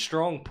pretty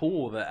strong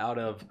pool that out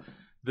of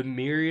the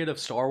myriad of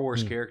Star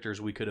Wars characters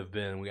we could have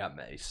been, we got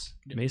Mace.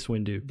 Mace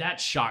Windu.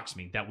 That shocks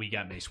me that we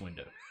got Mace Windu.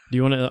 Do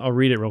you want to? I'll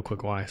read it real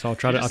quick. Why? So I'll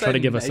try to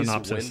give a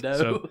synopsis.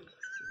 So,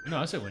 no,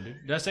 I said Windu.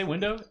 Did I say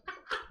window?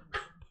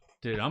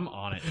 Dude, I'm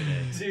on it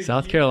today. Dude,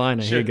 South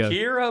Carolina. Here you go.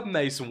 Shakira,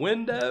 Mace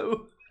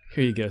Windu.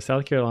 Here you go.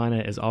 South Carolina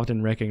is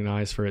often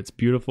recognized for its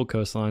beautiful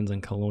coastlines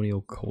and colonial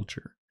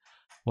culture.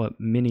 What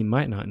many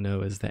might not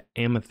know is that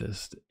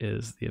amethyst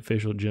is the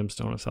official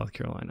gemstone of South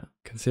Carolina.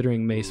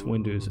 Considering Mace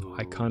Windu's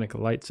iconic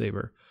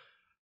lightsaber.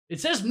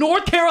 It says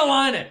North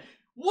Carolina.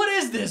 What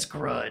is this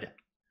crud?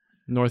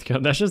 North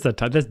Carolina. That's just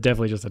that's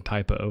definitely just a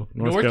typo.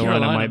 North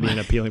Carolina might be an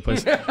appealing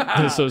place.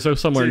 so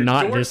somewhere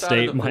not this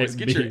state might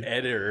be. Get your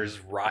editors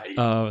right.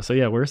 So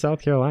yeah, we're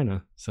South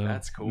Carolina. So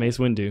that's cool. Mace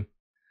Windu.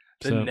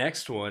 The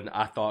next one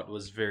I thought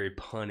was very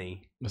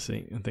punny. Let's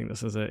see. I think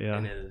this is it. Yeah.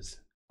 And it is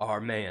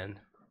our man.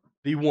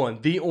 The one,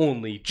 the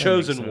only,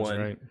 chosen one,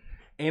 right.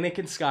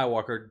 Anakin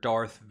Skywalker,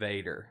 Darth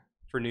Vader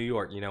for New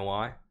York. You know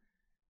why?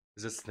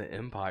 Because it's the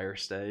Empire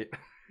State.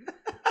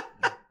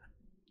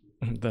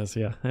 That's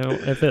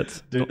it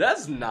fits. Dude,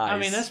 that's nice. I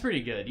mean, that's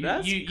pretty good.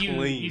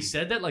 You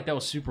said that like that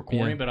was super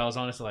corny, but I was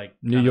honestly like,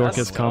 New York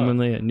is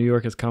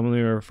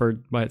commonly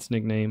referred by its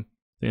nickname,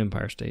 the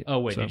Empire State. Oh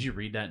wait, did you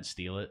read that and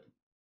steal it?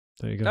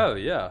 There you go. Oh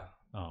yeah.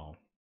 Oh.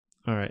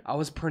 All right. I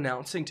was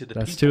pronouncing to the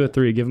That's people. 2 of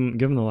 3. Give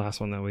them the last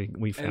one that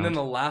we found. And then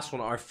the last one,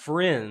 our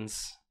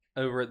friends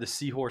over at the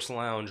Seahorse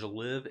Lounge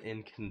live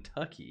in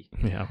Kentucky.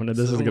 Yeah,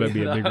 this is going to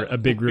be a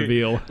big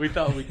reveal. We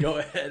thought we'd go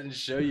ahead and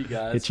show you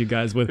guys. Hit you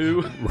guys with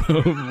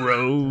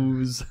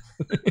Rose.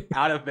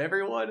 Out of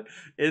everyone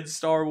in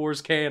Star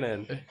Wars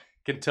canon,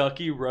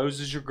 Kentucky, Rose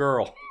is your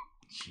girl.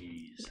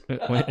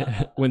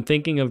 Jeez. When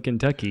thinking of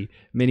Kentucky,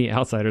 many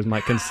outsiders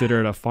might consider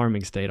it a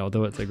farming state,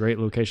 although it's a great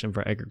location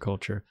for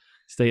agriculture.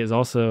 The state is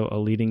also a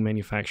leading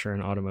manufacturer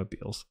in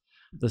automobiles.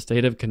 The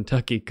state of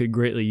Kentucky could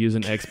greatly use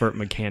an expert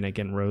mechanic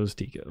in Rose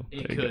Tico.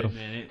 It could,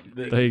 man.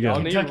 There you go.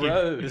 I'll need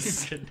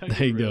Rose.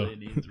 There you go.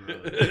 Needs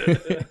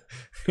Rose.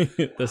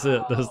 That's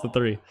it. That's the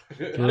 3.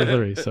 The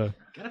 3. So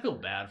gotta feel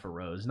bad for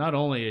Rose. Not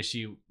only is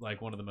she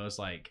like one of the most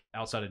like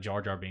outside of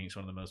Jar Jar Binks,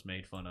 one of the most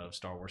made fun of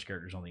Star Wars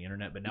characters on the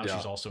internet, but now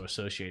she's also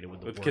associated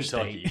with the worst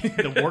Kentucky state,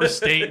 the worst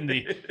state in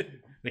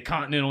the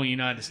continental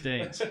United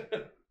States.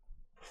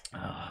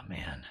 Oh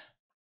man.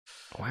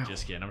 Wow.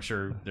 Just kidding. I'm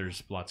sure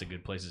there's lots of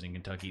good places in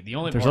Kentucky.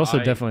 There's also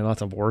definitely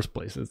lots of worse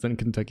places than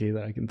Kentucky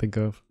that I can think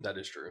of. That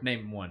is true.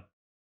 Name one.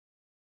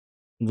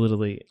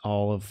 Literally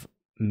all of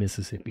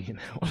Mississippi and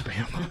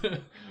Alabama.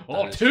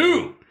 Oh,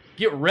 2.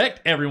 Get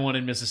wrecked, everyone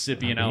in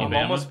Mississippi and Alabama.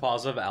 I'm almost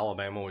positive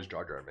Alabama was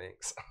Jar Jar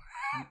Binks.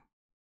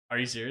 Are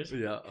you serious?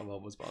 Yeah, I'm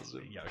almost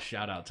positive. Yo,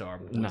 shout out to our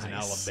boys in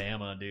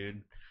Alabama,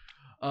 dude.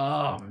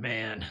 Oh,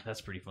 man. That's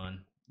pretty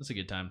fun. That's a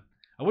good time.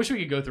 I wish we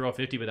could go through all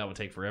 50, but that would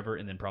take forever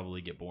and then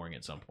probably get boring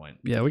at some point.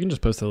 Yeah, we can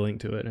just post a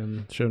link to it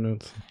in show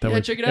notes. That way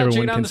check it out.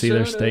 Everyone can see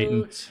their state,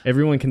 and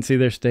everyone can see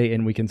their state,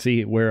 and we can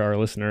see where our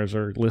listeners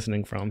are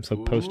listening from. So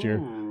post your.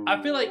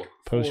 I feel like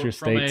your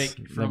states.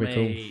 From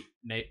a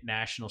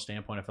national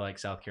standpoint, I feel like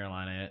South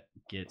Carolina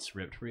gets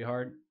ripped pretty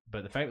hard.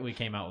 But the fact that we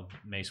came out with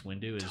Mace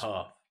Windu is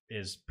tough.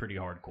 is pretty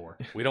hardcore.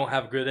 We don't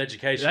have good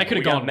education. That could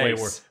have We got gone way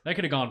Mace. worse. That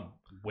could have gone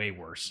way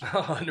worse.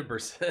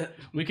 100%.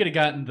 We could have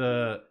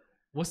gotten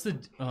what's the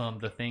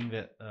thing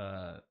that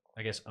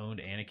I guess owned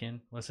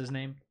Anakin? What's his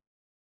name?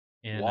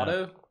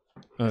 Watto?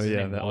 Oh Is his yeah,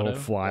 name that Watto? little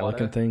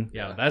fly-looking Watto? thing.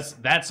 Yeah,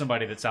 that's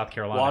somebody that South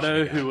Carolina. Watto,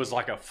 should've who got. was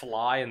like a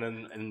fly, and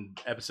then in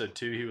episode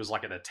 2, he was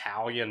like an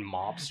Italian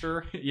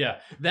mobster. Yeah,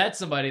 that's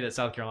somebody that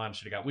South Carolina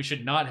should have got. We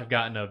should not have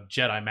gotten a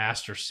Jedi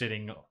Master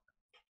sitting,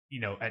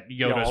 at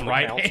Yoda's on the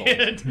right council.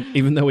 hand.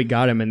 Even though we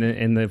got him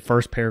in the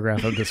first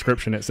paragraph of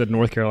description, it said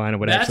North Carolina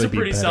would That's actually a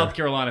pretty be better. South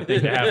Carolina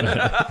thing to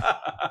have.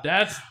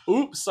 That's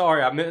Oops,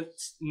 sorry, I meant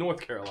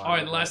North Carolina. all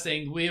right. The last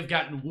thing, we have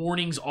gotten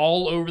warnings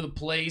all over the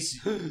place.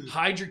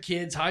 Hide your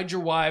kids, hide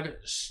your wife.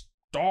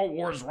 Star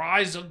Wars: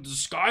 Rise of the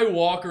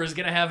Skywalker is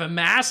going to have a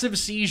massive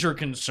seizure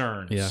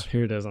concerns. Yeah,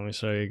 here it is. Let me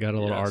show you. Got a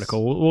little Yes.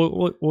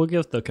 article. We'll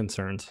give the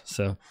concerns.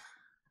 So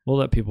we'll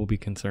let people be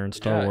concerned.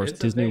 Star Yeah, Wars. it's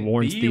a Disney thing.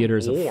 warns Be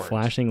theaters of warned.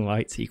 flashing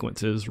light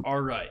sequences,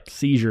 All right.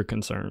 seizure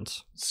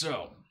concerns.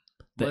 So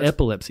The let's-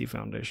 Epilepsy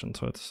Foundation.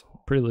 So it's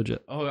pretty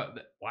legit. Oh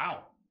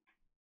wow.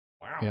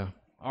 Yeah.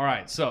 All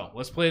right. So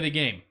let's play the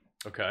game.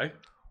 Okay.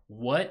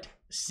 What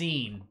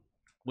scene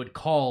would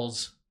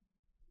cause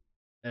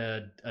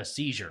a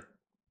seizure?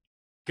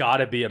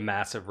 Gotta be a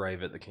massive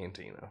rave at the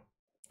cantina.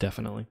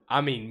 Definitely.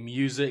 I mean,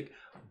 music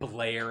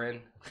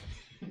blaring,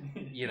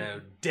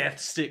 death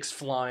sticks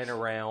flying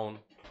around,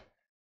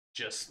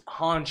 just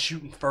Han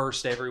shooting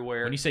first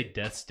everywhere. When you say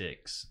death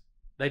sticks,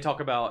 They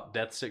talk about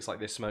death sticks like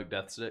they smoke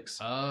death sticks.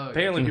 oh,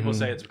 Apparently, people Mhm.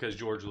 say it's because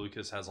George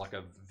Lucas has like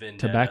a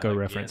vendetta Tobacco against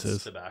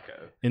references.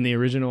 Tobacco. In the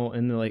original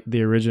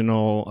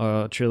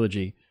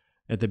trilogy,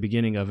 at the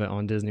beginning of it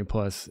on Disney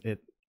Plus,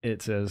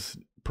 it says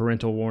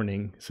parental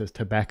warning. It says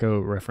tobacco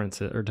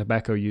references or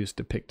tobacco use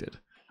depicted.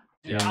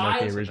 Yeah, in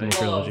like I the original love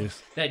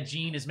trilogies. that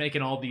Gene is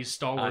making all these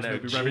Star Wars know,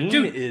 movie Gene references.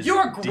 Dude, is you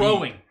are deep.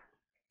 growing.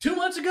 2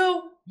 months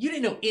ago, you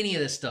didn't know any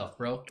of this stuff,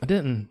 bro. I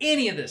didn't.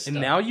 Any of this stuff.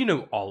 And now you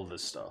know all of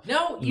this stuff.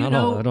 Now you Not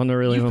know. all. I don't know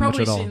really You've know much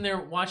probably at all. sitting there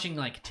watching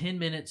like 10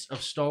 minutes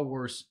of Star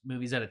Wars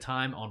movies at a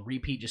time on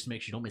repeat just to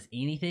make sure you don't miss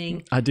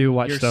anything. I do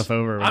watch You're stuff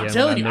over again. I'm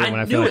telling you, when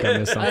I I feel knew like I it.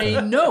 missed something.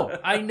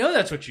 I know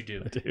that's what you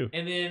do. I do.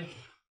 And then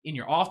in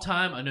your off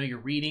time, I know you're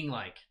reading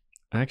like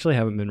I actually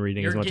haven't been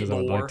reading as You're much as I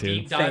would getting like to.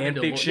 deep dive Fan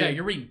into fiction. Yeah,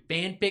 you're reading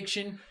fan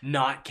fiction.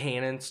 Not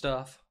canon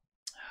stuff.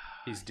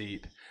 He's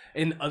deep.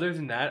 And other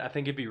than that, I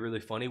think it'd be really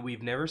funny.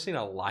 We've never seen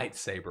a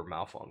lightsaber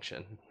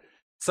malfunction.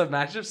 So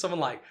imagine if someone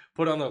like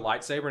put on their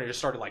lightsaber and it just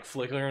started like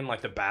flickering, like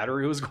the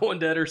battery was going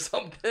dead or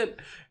something.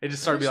 It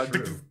just started That's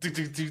being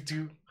true. like,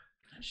 do.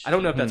 I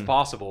don't know if that's Hmm.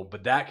 possible,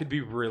 but that could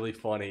be really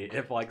funny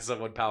if like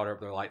someone powered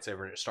up their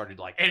lightsaber and it started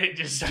like And it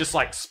just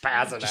like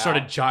spazzing out. just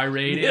started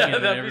gyrating. Yeah, and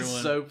then that'd be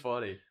everyone... so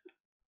funny.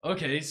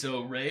 Okay,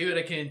 so rave at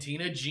a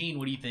cantina. Gene,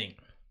 what do you think?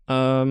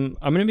 I'm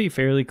gonna be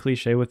fairly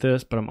cliche with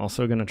this, but I'm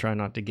also gonna try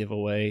not to give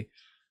away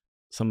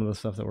some of the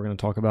stuff that we're gonna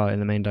talk about in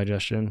the main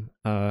digestion.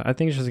 I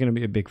think it's just gonna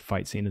be a big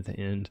fight scene at the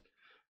end.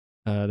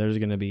 I think there's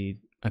gonna be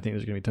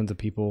tons of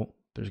people.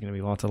 There's gonna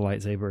be lots of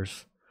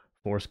lightsabers,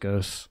 force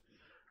ghosts,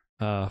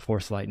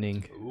 force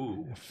lightning.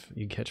 Ooh. If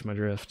you catch my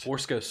drift.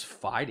 Force Ghost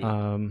fighting.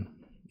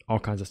 All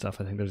kinds of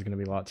stuff. I think there's gonna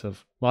be lots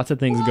of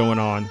things going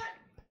on,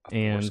 A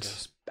and Force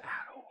Ghost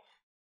battle.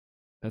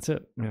 that's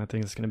it. I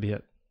think it's gonna be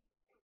it.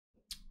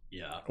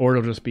 Yeah. Or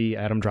it'll just be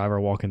Adam Driver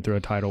walking through a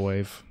tidal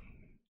wave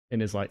in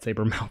his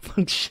lightsaber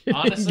malfunction.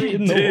 Honestly,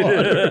 in the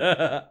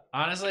water.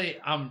 Honestly,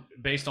 I'm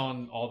based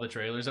on all the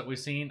trailers that we've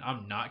seen.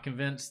 I'm not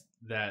convinced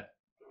that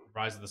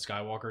Rise of the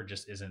Skywalker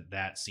just isn't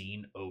that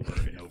scene over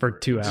and over For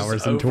 2 Just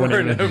hours and over 20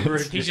 and minutes. over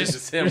He's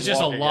just him there's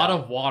just a walking lot out.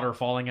 of water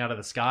falling out of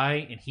the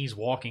sky, and he's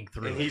walking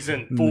through. And it. he's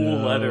in full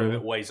No. leather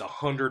that weighs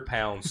 100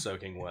 pounds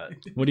soaking wet.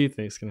 What do you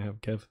think is gonna happen,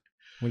 Kev?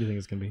 What do you think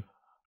it's gonna be?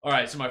 All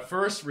right, so my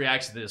first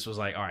reaction to this was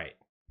like, all right,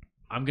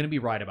 I'm going to be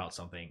right about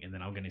something, and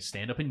then I'm going to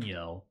stand up and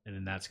yell, and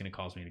then that's going to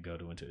cause me to go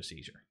into a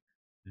seizure.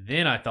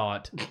 Then I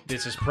thought,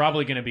 this is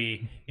probably going to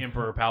be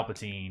Emperor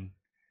Palpatine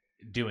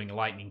doing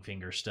lightning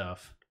finger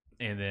stuff,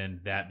 and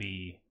then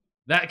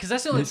because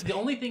that's the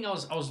only thing I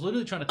was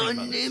literally trying to think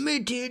about.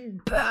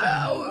 Unlimited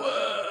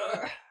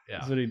power. Yeah.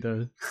 That's what he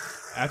does.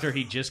 After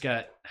he just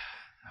got,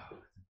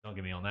 don't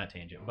get me on that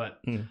tangent, but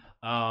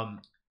Hmm.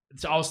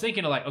 so I was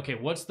thinking of like, okay,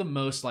 what's the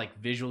most like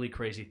visually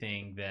crazy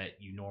thing that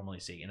you normally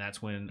see? And that's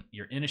when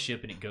you're in a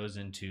ship and it goes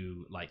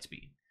into light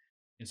speed.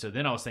 And so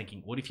then I was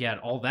thinking, what if you had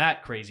all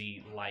that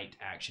crazy light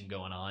action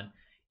going on,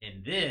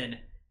 and then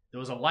there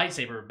was a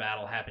lightsaber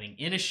battle happening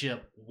in a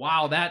ship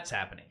while that's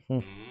happening?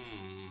 Mm.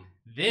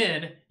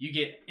 Then you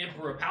get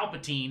Emperor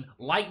Palpatine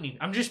lightning.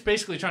 I'm just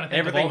basically trying to think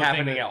Everything of all the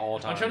happening things at all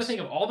times. I'm trying to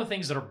think of all the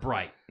things that are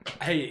bright.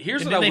 Hey,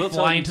 here's And what then I they will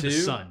fly tell you into the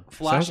too. sun.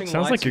 Flashing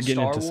Sounds lights like you're in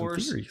getting Star into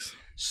Wars. some theories.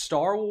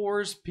 Star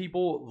Wars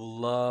people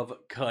love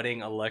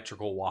cutting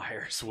electrical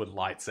wires with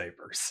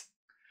lightsabers.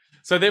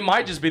 So they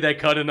might just be they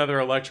cut another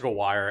electrical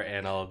wire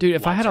and a Dude,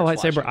 if I had a light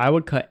starts lightsaber, flashing. I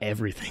would cut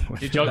everything with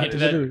Did y'all it. get to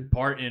that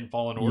part in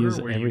Fallen Order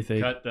Use where everything.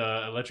 you cut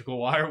the electrical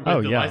wire with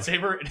Oh, the yeah.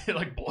 lightsaber and it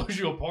like blows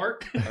you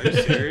apart? Are you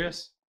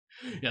serious?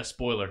 Yeah,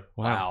 spoiler.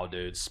 Wow,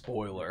 dude,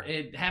 spoiler.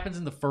 It happens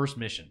in the first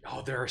mission.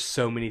 Oh, there are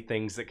so many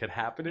things that could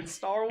happen in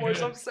Star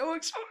Wars. I'm so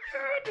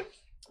excited.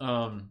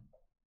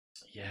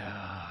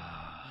 Yeah.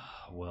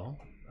 Well,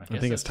 I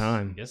think it's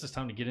time. I guess it's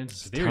time to get into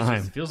some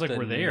theories. It feels like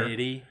we're there.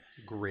 Nitty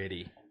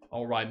gritty.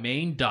 All right,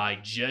 main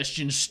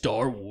digestion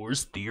Star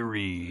Wars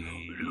theory.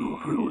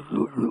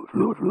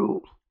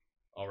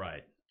 All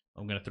right,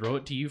 I'm gonna throw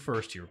it to you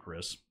first here,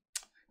 Chris.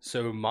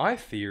 So my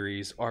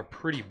theories are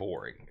pretty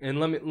boring, and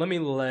let me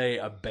lay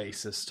a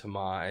basis to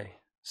my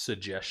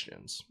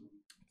suggestions.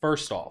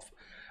 First off,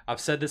 I've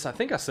said this. I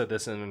think I said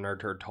this in a Nerd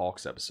Turd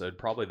Talks episode,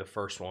 probably the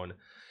first one,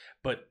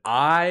 but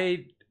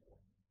I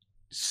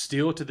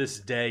still to this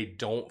day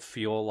don't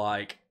feel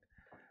like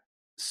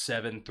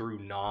 7 through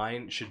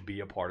 9 should be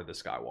a part of the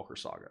Skywalker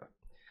saga,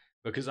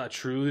 because I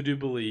truly do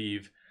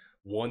believe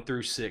 1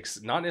 through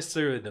 6, not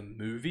necessarily the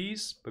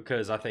movies,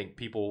 because I think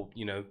people,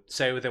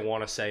 say what they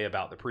want to say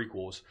about the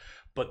prequels,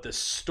 but the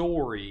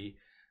story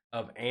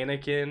of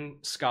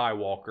Anakin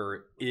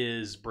Skywalker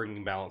is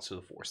bringing balance to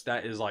the Force.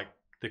 That is like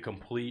the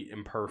complete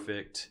and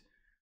perfect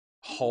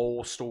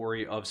whole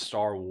story of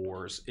Star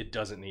Wars. It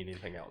doesn't need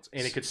anything else,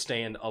 and it could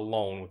stand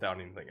alone without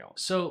anything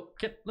else. So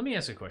let me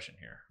ask you a question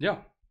here. Yeah.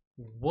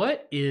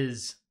 What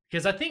is,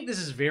 because I think this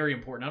is very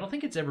important. I don't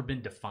think it's ever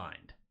been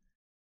defined.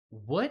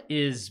 What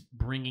is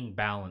bringing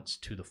balance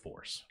to the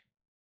Force?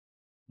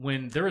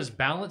 When there is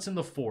balance in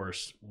the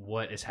Force,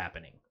 what is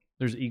happening?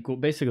 There's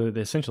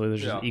essentially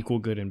there's just equal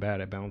good and bad.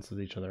 It balances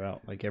each other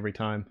out like every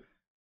time.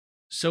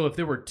 So if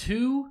there were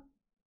 2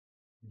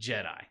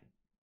 Jedi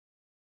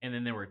and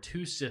then there were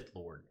 2 Sith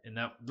Lord, and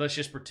that, let's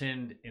just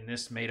pretend in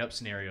this made up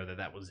scenario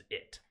that was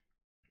it,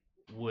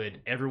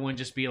 would everyone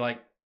just be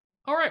like,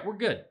 all right, we're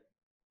good,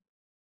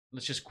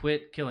 let's just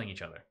quit killing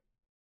each other?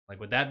 Like,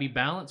 would that be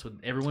balance?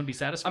 Would everyone be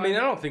satisfied? I mean, I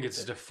don't think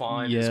it's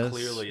defined as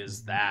clearly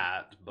as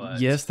that,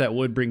 but yes, that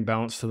would bring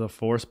balance to the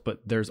Force,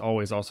 but there's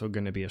always also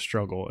going to be a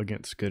struggle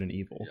against good and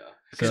evil.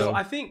 Yeah. So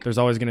I think there's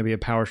always going to be a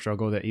power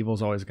struggle that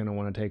evil's always going to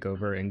want to take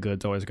over and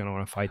good's always going to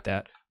want to fight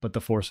that, but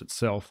the Force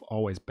itself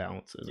always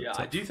balances. Yeah,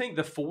 itself. I do think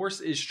the Force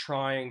is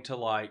trying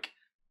to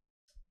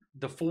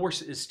the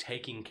Force is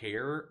taking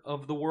care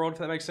of the world, if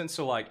that makes sense.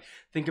 So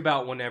think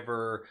about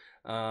whenever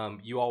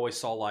you always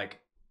saw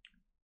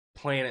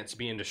planets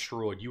being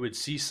destroyed, you would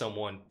see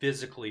someone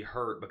physically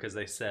hurt because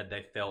they said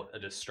they felt a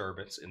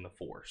disturbance in the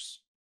Force,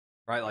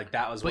 right?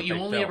 That was what they felt.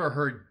 But you only ever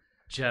heard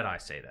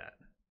Jedi say that.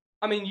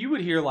 I mean, you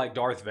would hear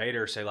Darth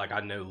Vader say I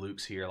know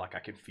Luke's here, I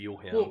can feel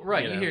him. Well,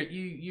 right,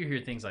 you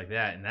hear things like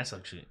that, and that's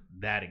actually,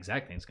 that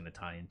exact thing is going to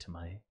tie into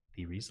my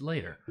theories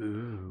later.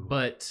 Ooh.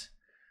 But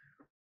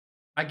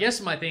I guess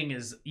my thing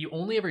is, you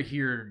only ever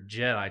hear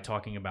Jedi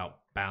talking about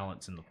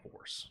balance in the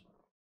Force.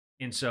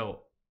 And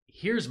so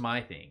here's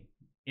my thing.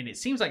 And it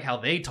seems like how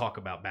they talk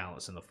about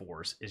balance in the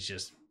Force is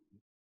just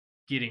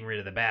getting rid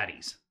of the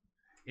baddies.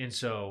 And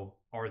so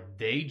are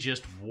they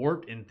just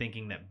warped in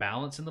thinking that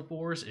balance in the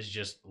Force is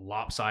just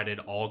lopsided,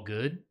 all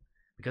good?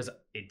 Because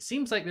it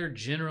seems like they're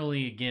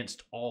generally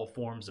against all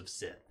forms of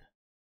Sith.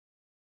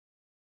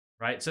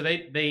 Right? So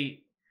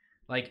they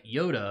like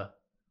Yoda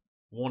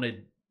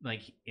wanted,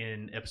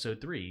 in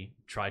episode 3,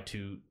 tried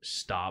to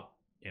stop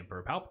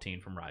Emperor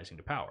Palpatine from rising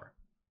to power.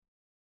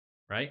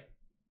 Right?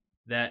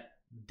 That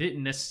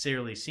didn't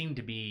necessarily seem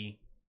to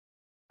be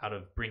out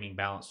of bringing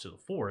balance to the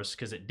Force,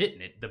 because it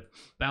didn't. The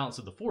balance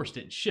of the Force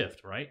didn't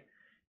shift, right?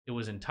 It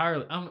was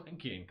entirely... I'm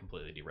getting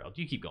completely derailed.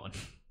 You keep going.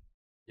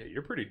 Yeah,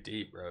 you're pretty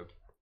deep, bro.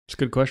 It's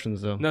good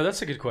questions, though. No,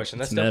 that's a good question.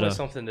 That's It's definitely meta.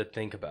 something to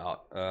think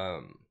about.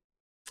 So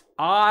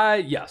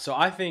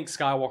I think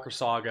Skywalker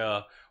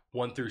Saga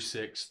 1 through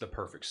 6, the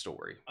perfect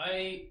story.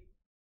 I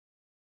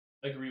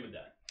agree with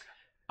that.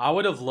 I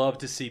would have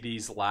loved to see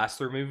these last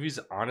 3 movies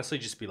honestly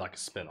just be like a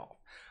spinoff.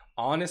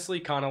 Honestly,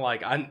 kind of I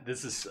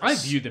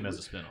view them as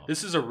a spinoff.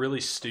 This is a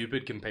really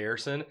stupid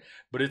comparison,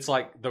 but it's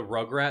like the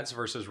Rugrats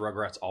versus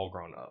Rugrats all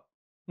grown up.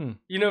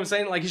 You know what I'm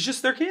saying? It's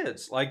just their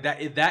kids.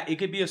 It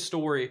could be a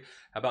story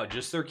about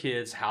just their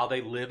kids, how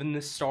they live in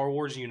this Star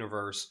Wars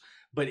universe.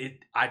 But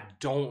I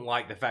don't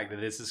like the fact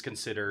that this is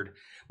considered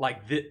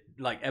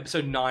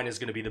episode 9 is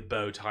going to be the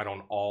bow tied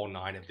on all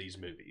 9 of these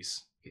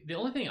movies. The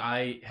only thing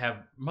I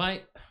have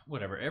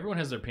whatever. Everyone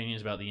has their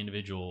opinions about the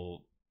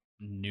individual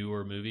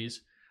newer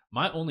movies.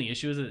 My only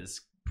issue is that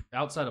it's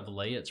outside of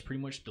Leia, it's pretty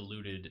much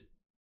diluted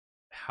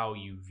how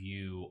you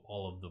view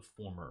all of the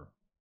former.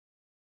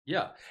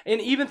 Yeah. And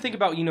even think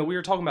about, we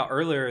were talking about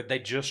earlier, they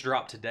just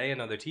dropped today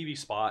another TV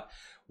spot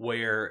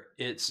where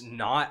it's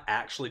not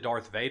actually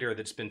Darth Vader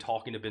that's been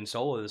talking to Ben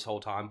Solo this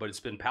whole time, but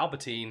it's been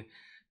Palpatine.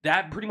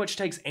 That pretty much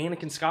takes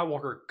Anakin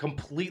Skywalker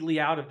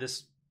completely out of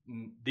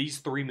these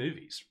 3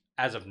 movies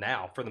as of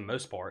now, for the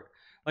most part.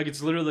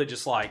 It's literally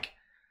just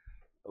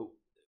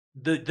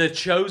the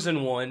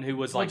chosen one who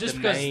was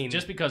main.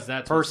 Just because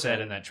that's what's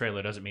said in that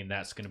trailer doesn't mean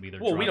that's going to be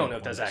their. Well, we don't know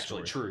if that's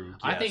actually true. Yes,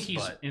 I think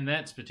he's in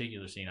that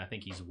particular scene. I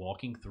think he's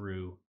walking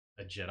through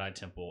a Jedi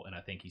temple, and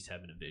I think he's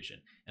having a vision.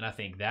 And I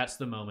think that's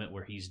the moment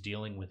where he's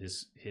dealing with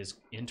his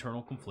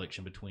internal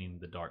confliction between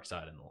the dark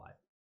side and the light.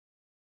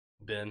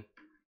 Ben.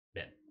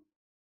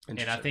 And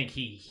I think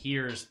he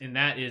hears, and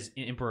that is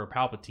Emperor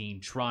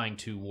Palpatine trying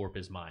to warp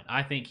his mind.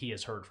 I think he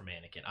has heard from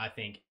Anakin. I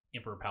think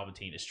Emperor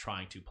Palpatine is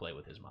trying to play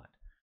with his mind.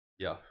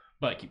 Yeah.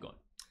 But keep going.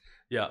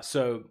 Yeah.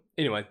 So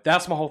anyway,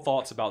 that's my whole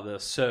thoughts about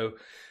this. So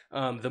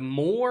I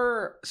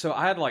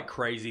had like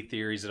crazy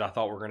theories that I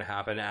thought were going to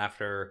happen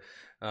after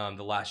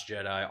The Last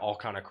Jedi, all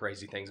kind of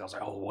crazy things. I was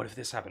like, oh, what if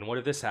this happened? What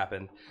if this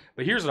happened?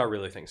 But here's what I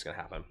really think is going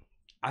to happen.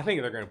 I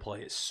think they're going to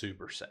play it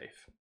super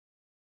safe.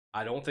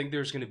 I don't think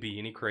there's going to be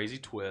any crazy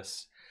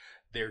twists.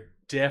 They're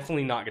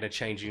definitely not going to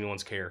change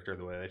anyone's character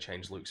the way they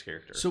changed Luke's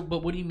character. So,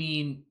 but what do you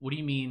mean? What do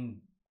you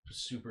mean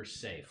super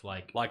safe?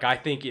 Like I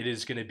think it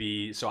is going to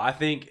be. So I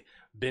think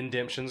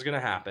Bendemption's going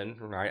to happen,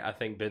 right? I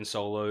think Ben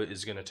Solo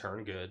is going to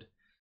turn good.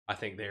 I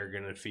think they're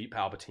going to defeat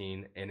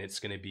Palpatine, and it's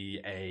going to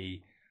be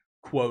a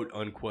quote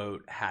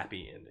unquote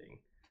happy ending.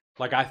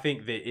 Like I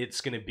think that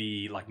it's going to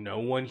be like no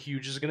one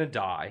huge is going to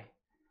die.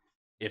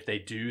 If they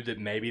do, that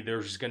maybe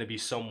there's going to be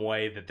some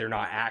way that they're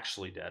not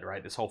actually dead,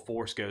 right? This whole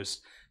Force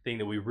Ghost thing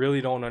that we really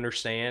don't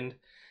understand.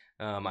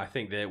 I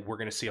think that we're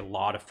going to see a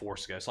lot of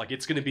Force Ghosts. Like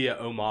it's going to be an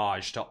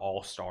homage to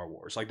all Star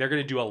Wars. Like they're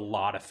going to do a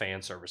lot of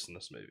fan service in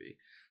this movie.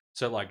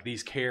 So like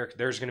these characters,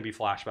 there's going to be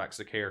flashbacks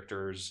to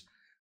characters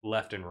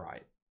left and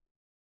right.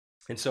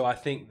 And so I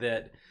think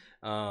that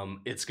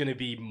it's going to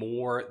be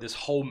more, this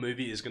whole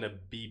movie is going to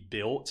be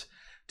built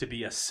to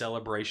be a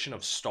celebration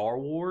of Star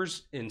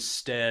Wars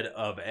instead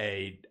of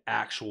a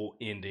actual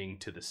ending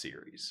to the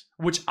series,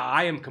 which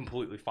I am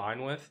completely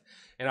fine with.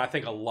 And I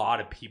think a lot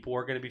of people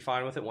are going to be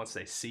fine with it once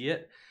they see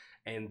it.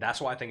 And that's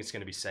why I think it's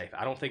going to be safe.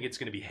 I don't think it's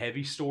going to be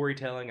heavy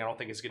storytelling. I don't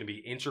think it's going to be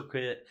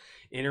intricate,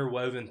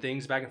 interwoven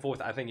things back and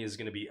forth. I think it's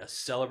going to be a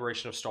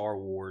celebration of Star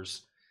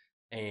Wars,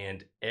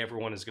 and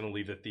everyone is going to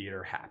leave the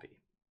theater happy,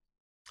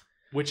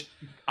 which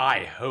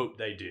I hope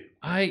they do.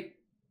 I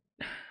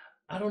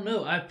don't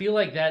know. I feel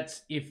like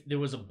that's if there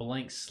was a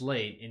blank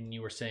slate and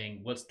you were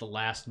saying, what's the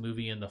last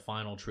movie in the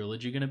final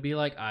trilogy going to be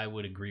like? I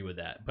would agree with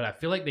that. But I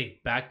feel like they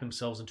backed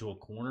themselves into a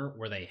corner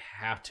where they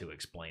have to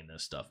explain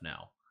this stuff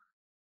now.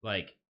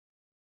 Like,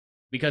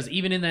 because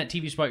even in that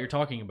TV spot you're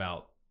talking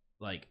about,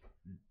 like,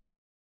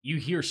 you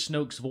hear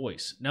Snoke's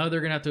voice. Now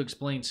they're going to have to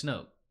explain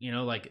Snoke.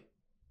 Like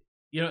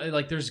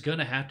there's going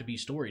to have to be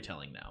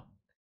storytelling now.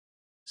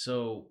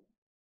 So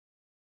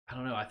I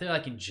don't know. I feel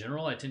like in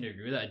general, I tend to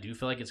agree with that. I do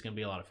feel like it's going to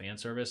be a lot of fan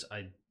service.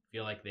 I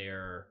feel like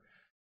they're.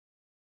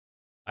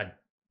 Are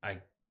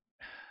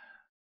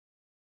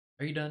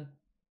you done?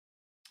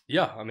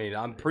 Yeah, I mean,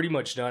 I'm pretty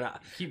much done. I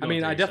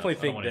definitely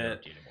think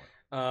that.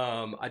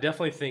 I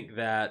definitely think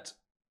that.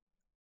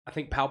 I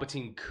think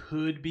Palpatine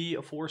could be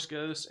a Force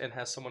Ghost and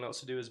has someone else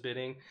to do his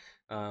bidding.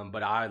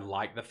 But I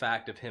like the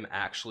fact of him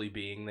actually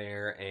being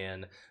there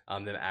and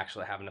them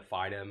actually having to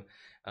fight him.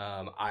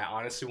 I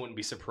honestly wouldn't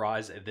be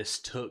surprised if this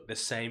took the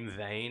same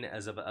vein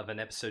as of an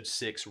Episode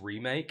 6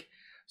 remake.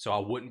 So I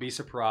wouldn't be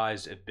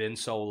surprised if Ben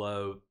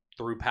Solo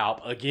threw Palp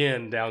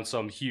again down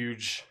some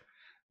huge,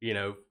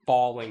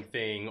 falling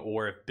thing,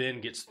 or if Ben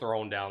gets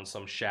thrown down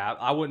some shaft.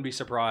 I wouldn't be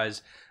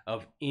surprised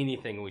of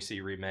anything we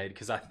see remade,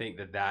 because I think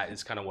that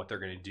is kind of what they're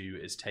going to do,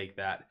 is take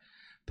that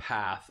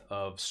path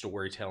of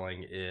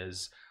storytelling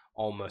is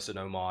almost an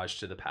homage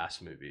to the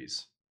past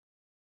movies.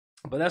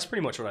 But that's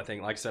pretty much what I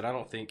think. Like I said, I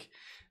don't think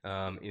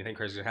anything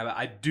crazy is going to happen.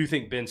 I do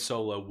think Ben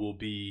Solo will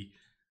be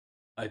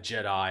a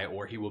Jedi,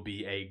 or he will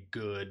be a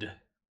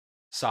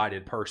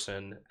good-sided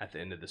person at the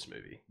end of this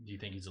movie. Do you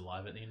think he's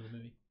alive at the end of the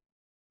movie?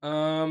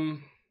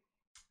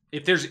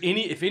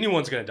 If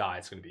anyone's going to die,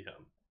 it's going to be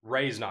him.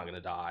 Rey's not going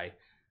to die.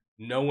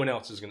 No one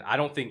else is going to. I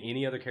don't think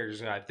any other character is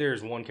going to die. If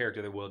there's one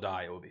character that will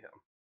die, it will be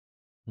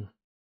him.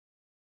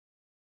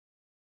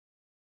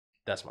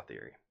 That's my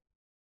theory.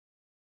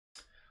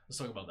 Let's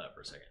talk about that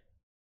for a second.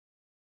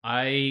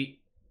 I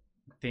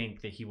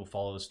think that he will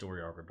follow the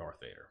story arc of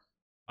Darth Vader.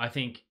 I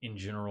think in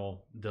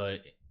general,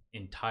 the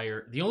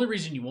only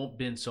reason you won't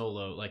Ben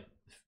Solo, like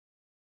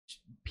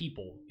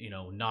people,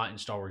 not in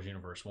Star Wars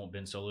universe, won't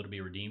Ben Solo to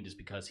be redeemed is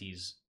because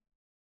he's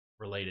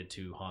related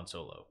to Han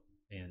Solo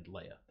and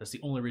Leia. That's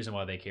the only reason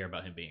why they care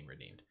about him being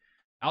redeemed.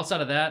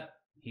 Outside of that,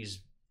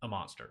 he's a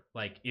monster.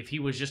 Like, if he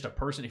was just a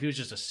person, if he was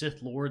just a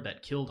Sith Lord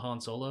that killed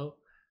Han Solo,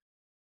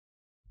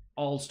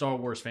 all Star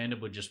Wars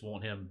fandom would just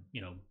want him,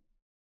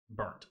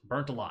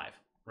 burnt alive,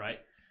 right?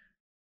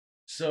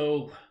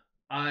 So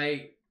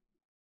I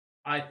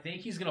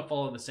think he's going to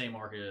follow the same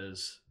arc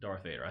as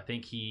Darth Vader. I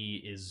think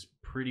he is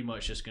pretty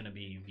much just going to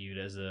be viewed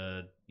as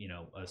a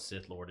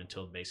Sith Lord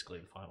until basically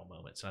the final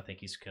moments. And I think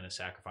he's going to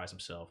sacrifice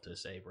himself to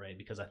save Rey,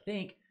 because I'm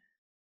going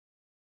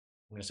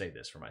to say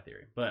this for my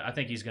theory, but I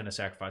think he's going to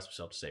sacrifice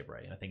himself to save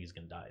Rey, and I think he's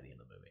going to die at the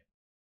end of the movie.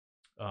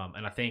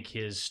 And I think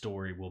his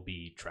story will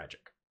be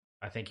tragic.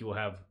 I think he will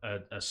have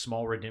a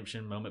small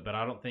redemption moment, but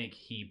I don't think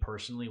he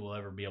personally will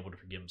ever be able to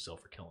forgive himself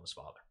for killing his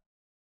father.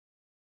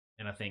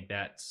 And I think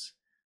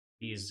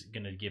he's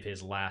going to give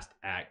his last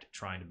act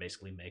trying to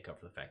basically make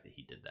up for the fact that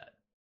he did that.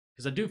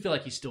 Because I do feel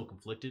like he's still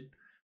conflicted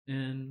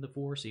in the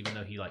Force, even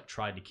though he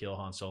tried to kill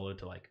Han Solo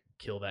to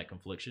kill that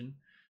confliction.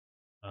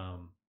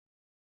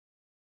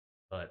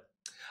 But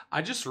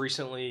I just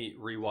recently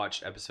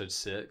rewatched episode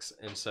 6,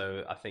 and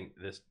so I think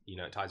this,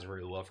 it ties in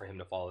really well for him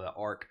to follow that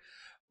arc.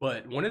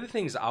 But one of the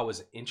things I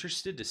was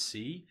interested to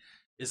see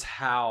is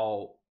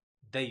how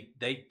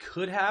they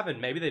could have, and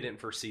maybe they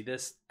didn't foresee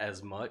this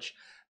as much,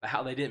 but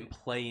how they didn't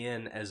play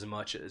in as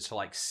much as to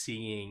like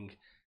seeing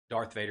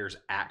Darth Vader's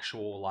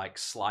actual like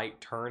slight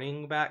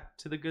turning back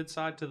to the good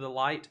side, to the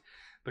light.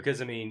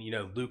 Because I mean,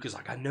 Luke is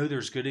like, I know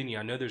there's good in you,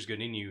 I know there's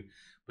good in you,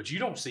 but you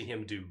don't see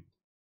him do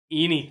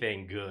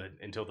anything good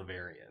until the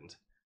very end.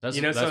 That's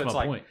so it's my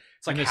like point.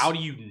 it's like, how do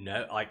you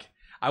know? Like,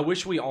 I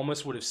wish we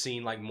almost would have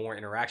seen like more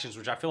interactions,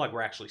 which I feel like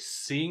we're actually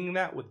seeing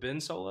that with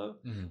Ben Solo,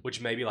 which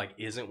maybe like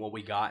isn't what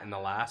we got in the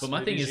last. But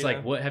my thing is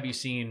like, what have you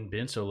seen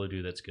Ben Solo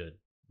do that's good?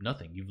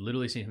 Nothing. You've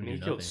literally seen him do nothing.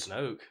 He killed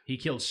Snoke. He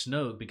killed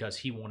Snoke because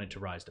he wanted to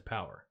rise to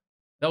power.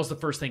 That was the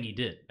first thing he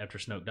did after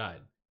Snoke died.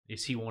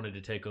 Is he wanted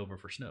to take over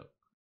for Snoke.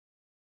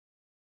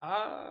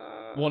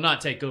 Well,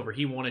 not take over.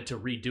 He wanted to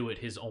redo it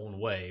his own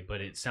way, but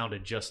it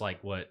sounded just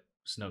like what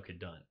Snoke had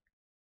done.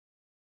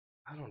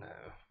 I don't know.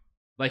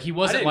 Like he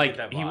wasn't like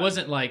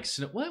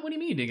what? What do you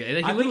mean? He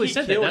literally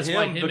said that. That's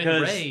why him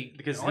and Rey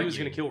because he was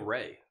going to kill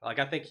Rey. Like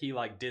I think he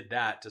like did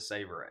that to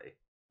save Rey.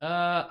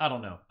 I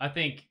don't know. I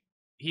think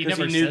he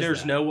never knew says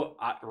there's that. no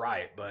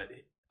right, but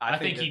I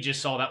think he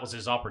just saw that was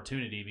his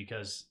opportunity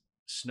because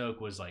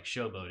Snoke was like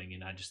showboating,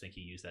 and I just think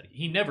he used that.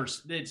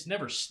 It's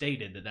never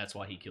stated that that's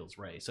why he kills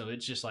Rey. So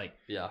it's just like,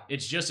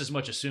 it's just as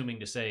much assuming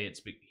to say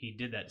he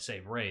did that to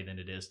save Rey than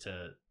it is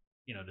to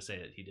say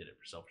that he did it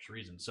for selfish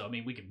reasons. So I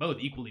mean, we can both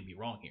equally be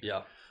wrong here.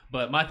 Yeah.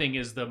 But my thing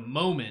is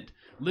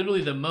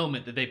literally the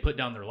moment that they put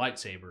down their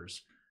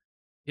lightsabers,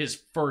 his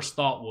first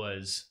thought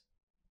was,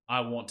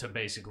 I want to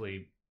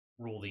basically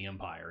rule the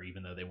Empire,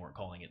 even though they weren't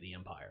calling it the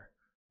Empire,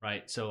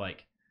 right? So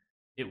like,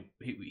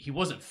 he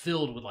wasn't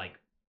filled with like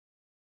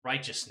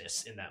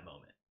righteousness in that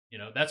moment.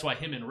 That's why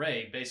him and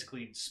Rey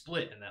basically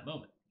split in that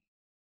moment.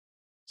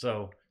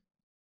 So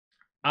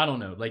I don't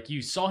know. Like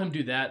you saw him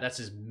do that. That's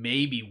his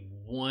maybe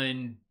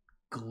one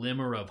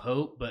glimmer of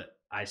hope, but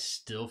I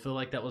still feel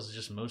like that was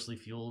just mostly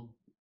fueled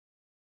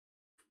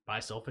by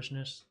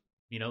selfishness.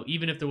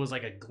 Even if there was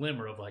like a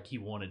glimmer of like he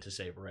wanted to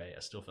save Rey, I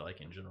still feel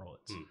like in general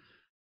it's.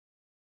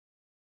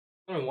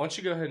 Why don't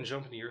you go ahead and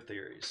jump into your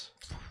theories?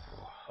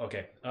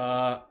 Okay.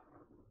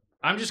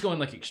 I'm just going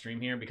like extreme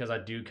here because I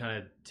do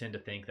kind of tend to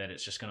think that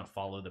it's just going to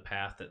follow the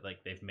path that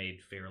like they've made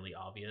fairly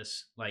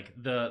obvious. Like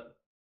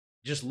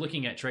just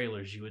looking at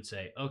trailers, you would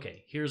say,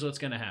 okay, here's what's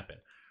going to happen.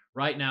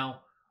 Right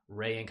now,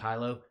 Rey and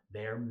Kylo,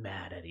 they're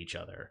mad at each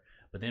other.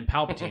 But then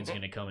Palpatine's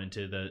going to come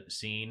into the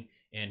scene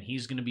and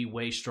he's going to be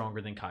way stronger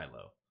than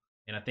Kylo.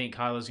 And I think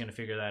Kylo's going to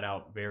figure that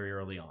out very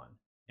early on.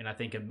 And I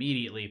think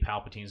immediately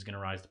Palpatine's going to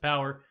rise to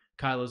power.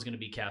 Kylo's going to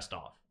be cast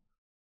off.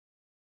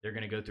 They're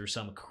going to go through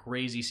some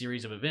crazy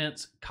series of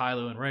events.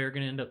 Kylo and Rey are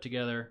going to end up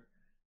together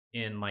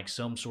in like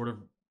some sort of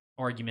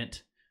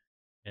argument.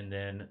 And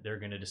then they're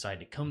going to decide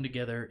to come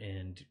together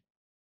and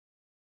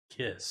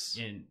kiss.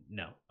 And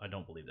no, I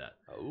don't believe that.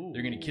 Oh.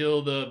 They're going to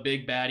kill the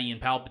big baddie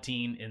and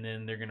Palpatine, and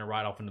then they're going to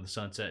ride off into the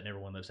sunset and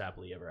everyone lives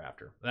happily ever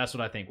after. That's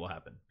what I think will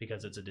happen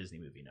because it's a Disney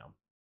movie now.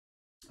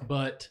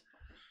 But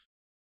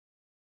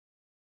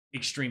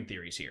extreme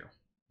theories here.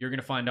 You're going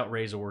to find out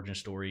Rey's origin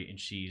story, and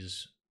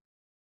she's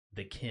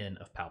the kin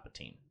of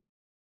Palpatine.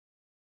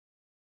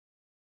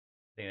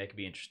 I think that could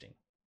be interesting.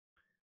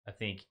 I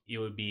think it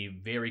would be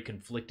very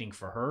conflicting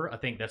for her. I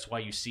think that's why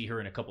you see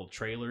her in a couple of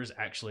trailers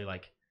actually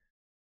like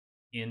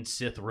in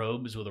Sith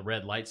robes with a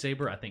red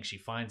lightsaber. I think she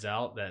finds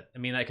out that,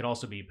 that could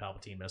also be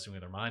Palpatine messing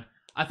with her mind.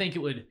 I think it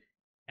would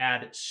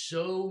add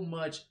so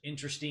much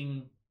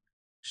interesting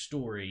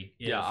story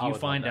if you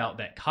find out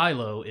that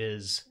Kylo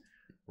is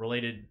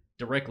related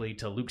directly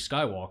to Luke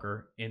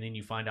Skywalker, and then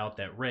you find out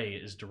that Rey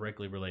is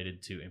directly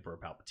related to Emperor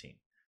Palpatine.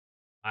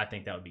 I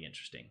think that would be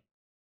interesting.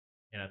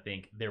 And I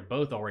think they're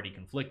both already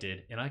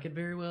conflicted, and I could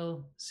very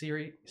well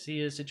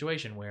see a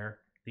situation where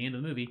at the end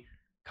of the movie,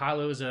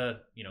 Kylo is a,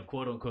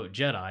 quote-unquote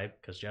Jedi,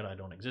 because Jedi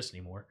don't exist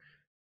anymore,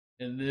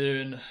 and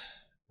then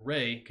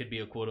Rey could be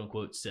a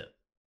quote-unquote Sith.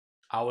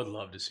 I would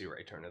love to see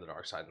Rey turn to the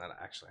dark side and that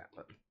actually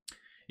happen.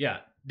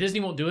 Yeah,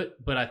 Disney won't do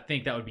it, but I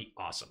think that would be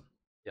awesome.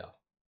 Yeah.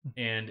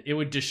 And it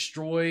would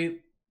destroy,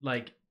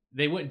 like,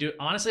 they wouldn't do it.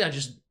 Honestly, I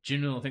just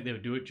genuinely don't think they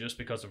would do it just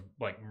because of,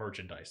 like,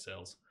 merchandise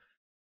sales.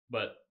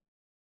 But,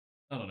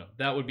 I don't know.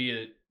 That would be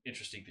an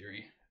interesting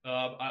theory.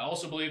 I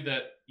also believe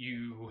that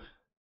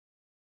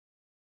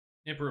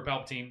Emperor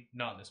Palpatine,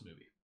 not in this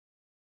movie.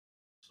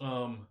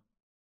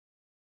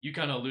 You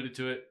kind of alluded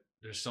to it.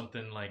 There's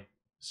something like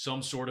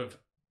some sort of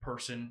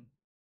person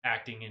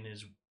acting in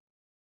his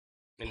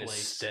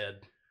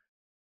stead.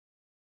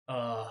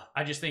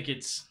 I just think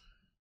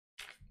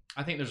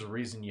I think there's a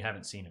reason you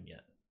haven't seen him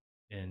yet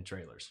in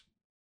trailers.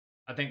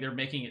 I think they're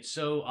making it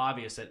so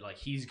obvious that like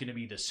he's going to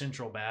be the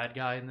central bad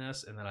guy in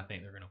this, and then I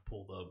think they're going to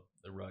pull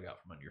the rug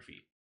out from under your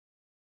feet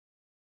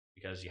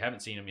because you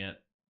haven't seen him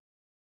yet.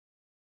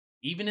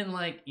 Even in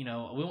like, we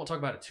won't talk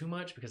about it too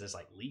much because it's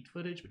like leaked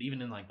footage, but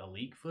even in like the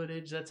leak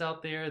footage that's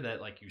out there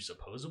that like you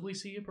supposedly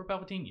see Emperor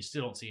Palpatine, you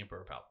still don't see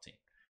Emperor Palpatine.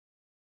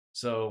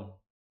 So,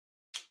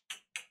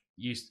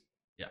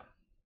 yeah.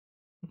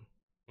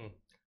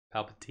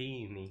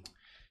 Palpatine.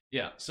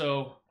 Yeah,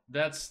 so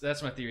that's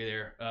my theory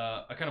there.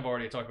 I kind of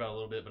already talked about it a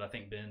little bit, but I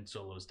think Ben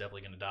Solo is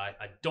definitely going to die.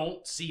 I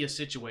don't see a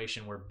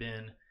situation where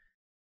Ben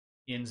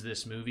ends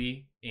this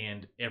movie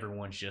and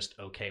everyone's just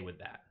okay with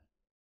that.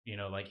 You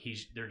know, like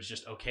they're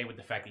just okay with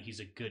the fact that he's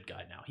a good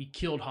guy now. He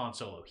killed Han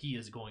Solo. He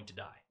is going to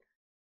die.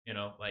 You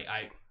know, like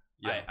I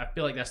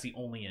feel like that's the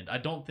only end. I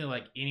don't feel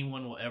like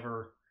anyone will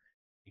ever,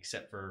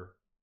 except for.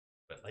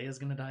 But Leia's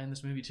gonna die in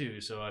this movie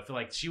too, so I feel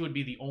like she would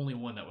be the only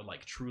one that would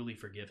like truly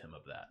forgive him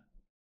of that,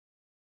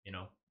 you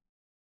know,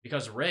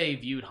 because Rey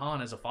viewed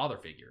Han as a father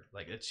figure,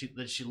 like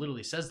she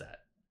literally says that,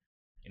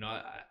 you know.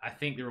 I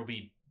think there will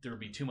be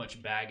too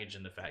much baggage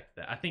in the fact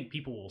that I think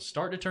people will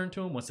start to turn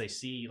to him once they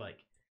see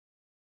like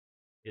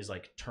his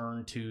like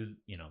turn to,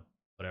 you know,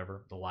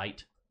 whatever, the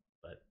light,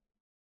 but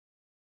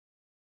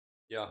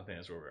yeah, I think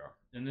that's where we are,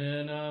 and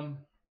then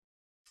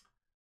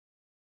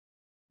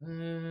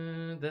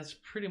that's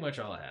pretty much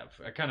all I have.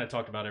 I kind of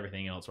talked about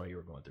everything else while you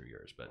were going through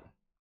yours, but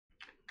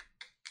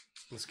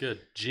that's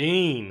good.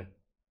 Gene,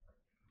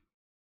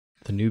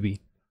 the newbie,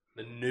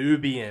 the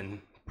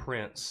Nubian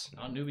prince.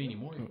 Not newbie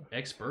anymore.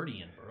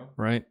 Expertian, bro.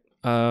 Right.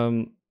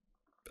 I'll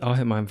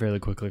hit mine fairly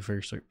quickly,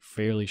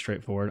 fairly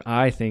straightforward.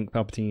 I think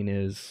Palpatine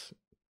is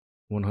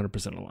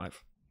 100%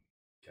 alive.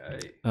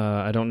 Okay.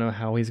 I don't know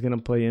how he's gonna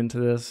play into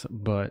this,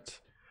 but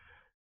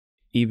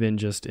even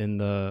just in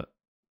the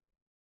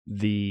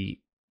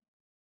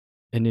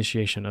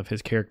initiation of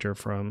his character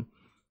from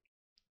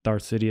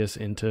Darth Sidious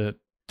into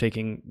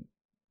taking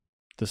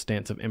the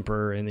stance of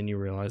Emperor, and then you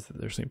realize that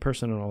they're the same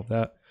person and all of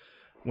that.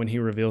 When he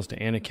reveals to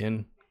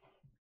Anakin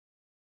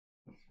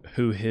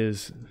who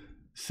his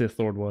Sith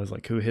Lord was,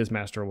 like who his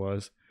master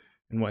was,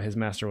 and what his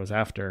master was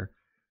after,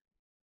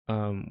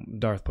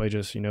 Darth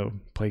Plagueis,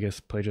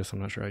 Plagueis, I'm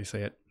not sure how you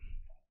say it,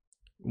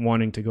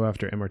 wanting to go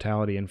after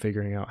immortality and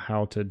figuring out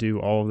how to do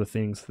all of the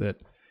things that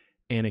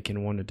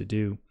Anakin wanted to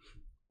do.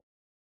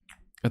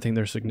 I think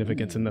there's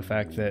significance in the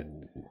fact that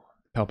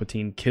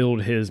Palpatine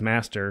killed his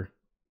master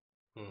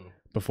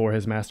before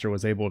his master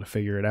was able to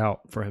figure it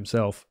out for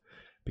himself,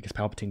 because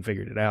Palpatine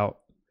figured it out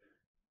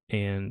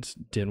and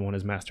didn't want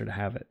his master to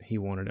have it. He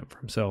wanted it for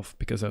himself,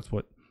 because that's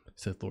what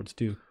Sith Lords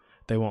do.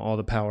 They want all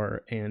the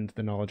power and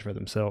the knowledge for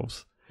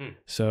themselves.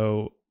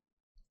 So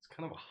it's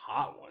kind of a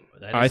hot one.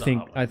 I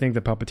think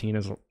that Palpatine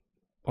is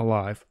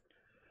alive.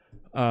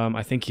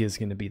 I think he is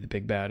going to be the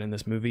big bad in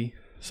this movie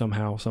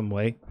somehow, some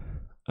way.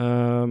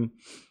 I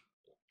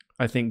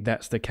think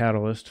that's the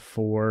catalyst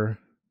for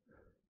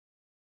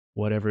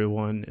what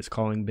everyone is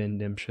calling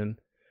Bendemption,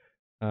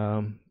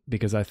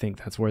 because I think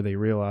that's where they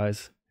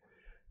realize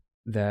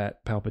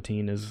that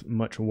Palpatine is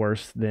much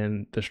worse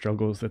than the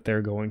struggles that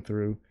they're going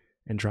through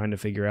and trying to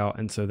figure out,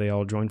 and so they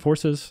all join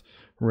forces,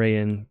 Rey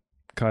and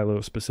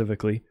Kylo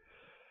specifically,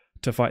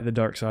 to fight the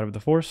dark side of the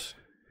Force,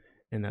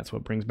 and that's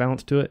what brings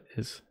balance to it,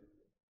 is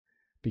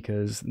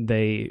because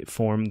they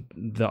form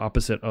the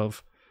opposite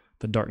of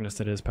the darkness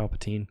that is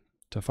Palpatine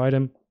to fight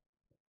him.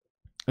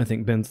 I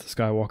think Ben's the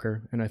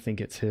Skywalker, and I think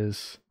it's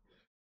his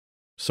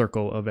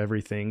circle of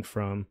everything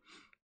from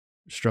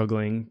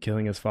struggling,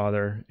 killing his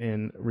father,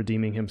 and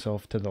redeeming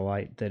himself to the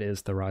light that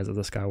is the rise of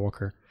the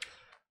Skywalker.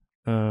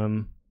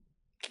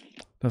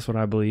 That's what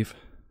I believe.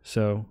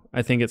 So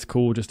I think it's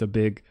cool, just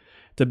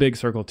it's a big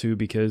circle too,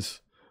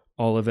 because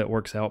all of it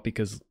works out,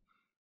 because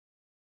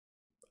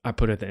I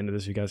put it at the end of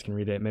this, you guys can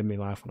read it. It made me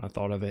laugh when I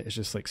thought of it. It's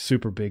just like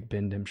super big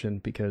Bendemption,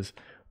 because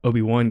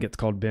Obi-Wan gets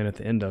called Ben at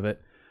the end of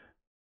it.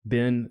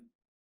 Ben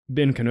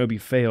Kenobi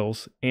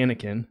fails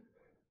Anakin.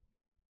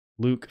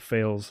 Luke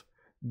fails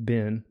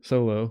Ben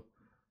Solo.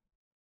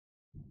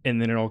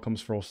 And then it all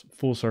comes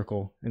full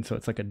circle. And so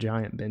it's like a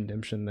giant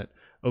Bendemption that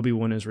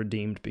Obi-Wan is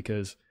redeemed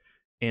because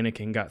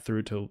Anakin got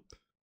through to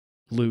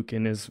Luke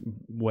in his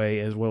way,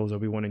 as well as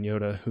Obi-Wan and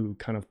Yoda, who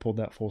kind of pulled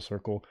that full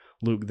circle.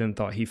 Luke then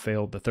thought he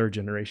failed the third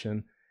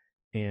generation,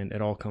 and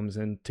it all comes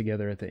in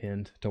together at the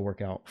end to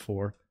work out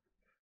for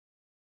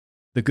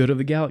the good of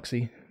the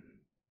galaxy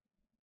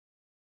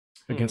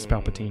against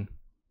Palpatine.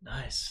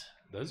 Nice.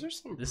 Those are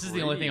some. This is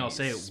the only thing I'll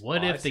say.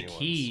 What if the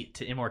key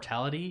to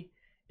immortality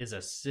is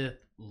a Sith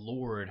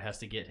Lord has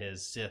to get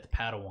his Sith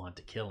Padawan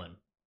to kill him?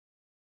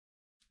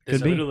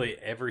 Because literally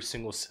every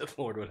single Sith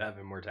Lord would have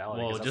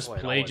immortality. Well, just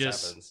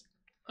Plagueis.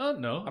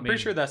 No, I'm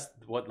pretty sure that's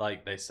what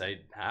they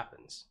say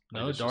happens.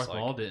 No, Darth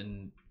Maul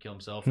didn't kill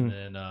himself, and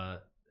then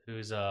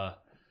who's the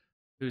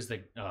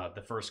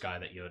first guy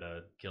that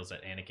Yoda kills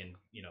that Anakin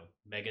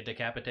mega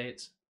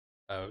decapitates?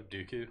 Oh,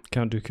 Dooku.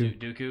 Count Dooku.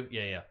 Dooku,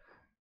 yeah.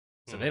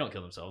 So they don't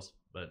kill themselves,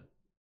 but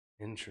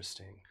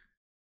interesting.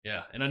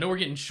 Yeah, and I know we're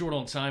getting short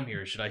on time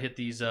here. Should I hit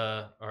these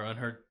our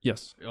unheard?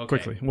 Yes. Okay,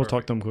 quickly. We'll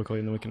talk to them quickly,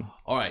 and then we can.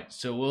 All right,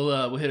 so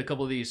we'll hit a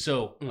couple of these.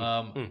 So,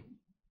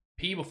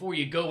 P, before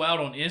you go out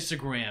on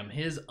Instagram,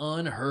 his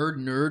unheard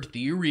nerd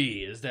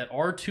theory is that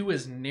R2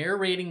 is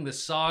narrating the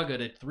saga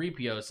to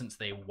 3PO since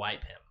they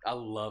wipe him. I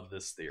love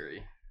this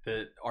theory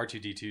that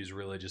R2-D2 is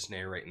really just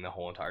narrating the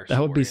whole entire story.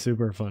 That would be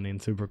super funny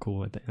and super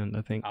cool at the end,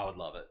 I think. I would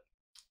love it.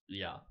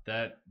 Yeah,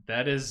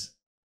 that is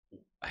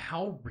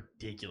how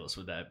ridiculous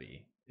would that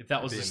be if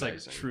that was That'd be just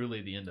amazing. like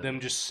truly the end of Them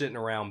it. just sitting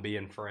around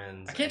being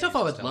friends. I can't and tell if I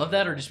he's would just love telling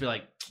that or them. just be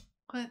like,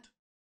 what?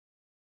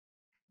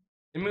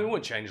 I mean, it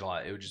wouldn't change a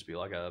lot. It would just be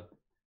like a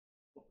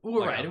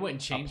Well, like right, a- it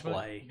wouldn't a change,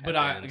 play but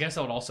at I the end. guess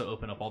that would also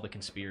open up all the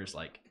conspiracies.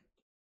 Like,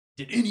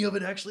 did any of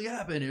it actually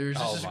happen? Or is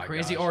this Oh just a my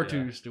crazy gosh,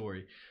 R2 yeah.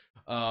 story?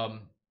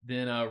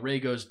 Then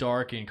Rey goes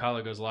dark and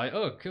Kylo goes light.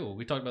 Oh, cool.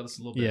 We talked about this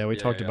a little bit. Yeah, we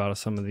Yeah, talked yeah. about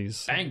some of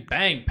these. Bang,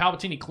 bang.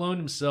 Palpatine cloned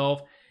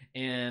himself,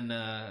 and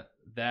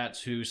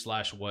that's who /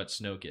 what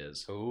Snoke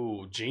is.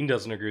 Oh, Gene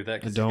doesn't agree with that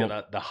because I he's don't.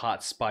 got the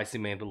hot, spicy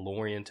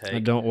Mandalorian take. I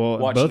don't. Well,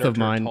 Watch both of NerdTurd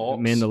mine,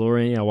 Talks.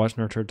 Mandalorian. I watched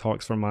NerdTurd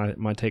Talks for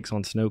my takes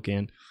on Snoke,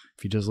 and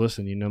if you just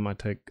listen, you know my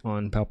take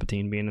on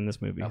Palpatine being in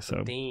this movie. So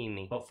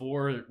Palpatine.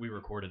 Before we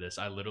recorded this,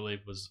 I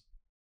literally was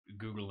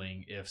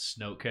Googling if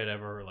Snoke had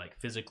ever like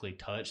physically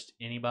touched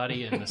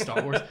anybody in the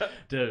Star Wars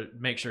to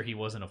make sure he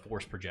wasn't a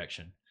force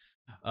projection.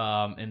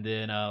 And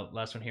then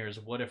last one here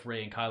is, what if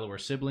Rey and Kylo were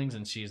siblings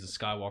and she's the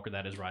Skywalker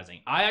that is rising?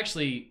 I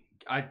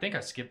think I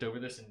skipped over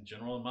this in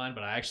general in mine,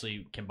 but I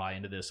actually can buy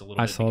into this a little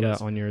I bit. saw because,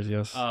 that on yours.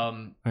 Yes,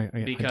 I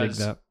dig because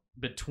that.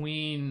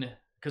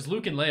 because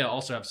Luke and Leia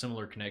also have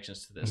similar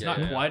connections to this. Yeah.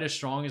 Not quite as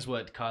strong as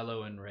what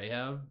Kylo and Rey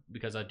have,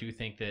 because I do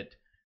think that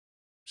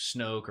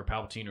Snoke or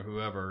Palpatine or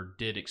whoever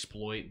did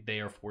exploit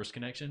their force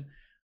connection,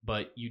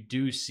 but you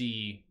do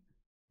see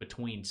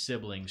between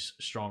siblings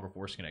stronger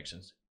force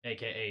connections,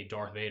 aka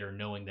Darth Vader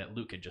knowing that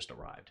Luke had just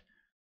arrived,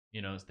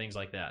 things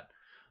like that.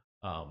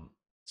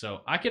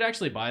 So I could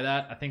actually buy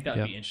that. I think that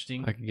would Yeah, be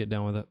interesting. I could get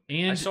down with it. I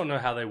And just don't know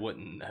how they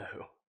wouldn't know.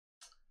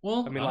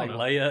 well, I mean, don't like know.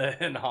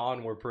 Leia and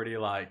Han were pretty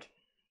like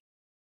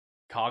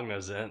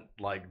cognizant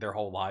like their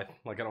whole life.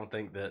 Like I don't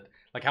think that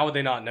like how would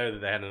they not know that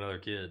they had another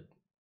kid?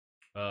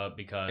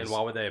 Because And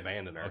why would they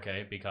abandon her?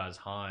 okay, because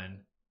Han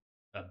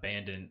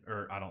abandoned,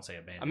 or I don't say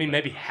abandoned. I mean, but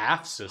maybe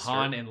half sister.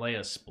 Han and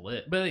Leia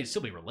split, but they'd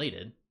still be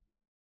related.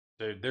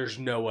 Dude, there's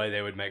no way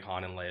they would make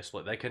Han and Leia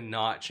split. They could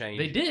not change.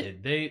 They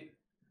did. They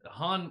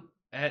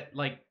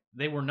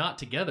were not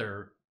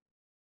together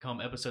come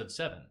episode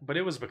 7. But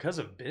it was because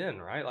of Ben,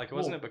 right? Like,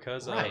 wasn't Well, it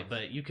because right? of...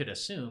 But you could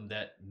assume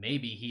that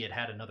maybe he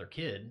had another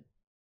kid.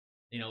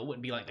 It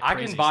wouldn't be like the I can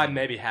craziest buy thing.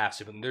 maybe half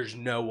sister, but there's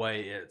no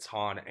way it's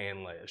Han and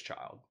Leia's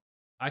child.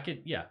 I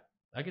could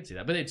see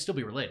that, but they'd still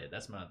be related.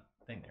 That's my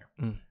thing there.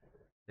 Mm.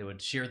 They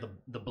would share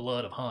the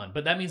blood of Han,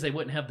 but that means they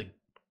wouldn't have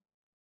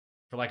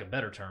for lack of a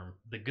better term,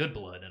 the good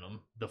blood in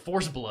them, the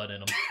Force blood in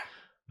them,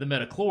 the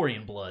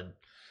metachlorian blood.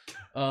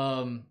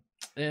 And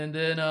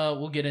then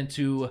we'll get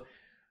into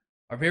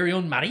our very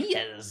own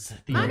Maria's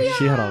theory.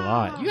 She had a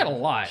lot. You got a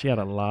lot. She had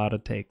a lot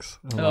of takes.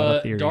 A lot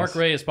of theories. Dark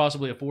Ray is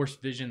possibly a Force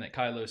vision that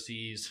Kylo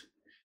sees.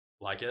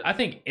 Like it? I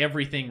think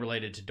everything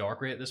related to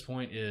Dark Ray at this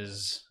point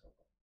is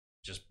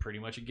just pretty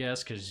much a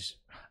guess, because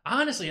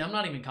honestly, I'm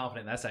not even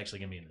confident that's actually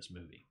going to be in this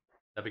movie.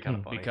 That'd be kind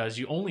of funny. Because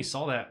you only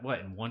saw that,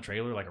 in one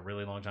trailer, like a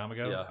really long time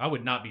ago? Yeah. I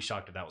would not be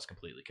shocked if that was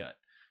completely cut.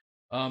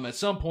 At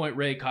some point,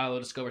 Rey Kylo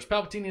discovers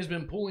Palpatine has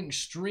been pulling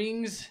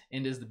strings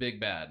and is the big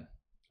bad.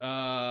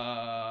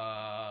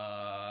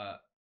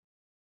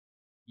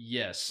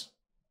 Yes.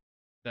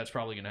 That's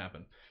probably going to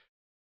happen.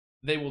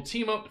 They will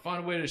team up to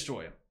find a way to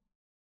destroy him.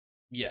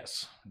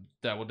 Yes,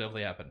 that will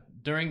definitely happen.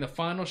 During the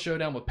final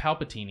showdown with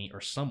Palpatine,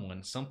 or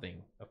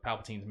something of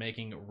Palpatine's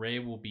making, Rey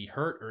will be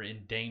hurt or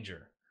in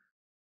danger.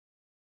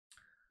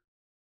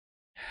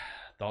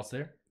 Thoughts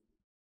there?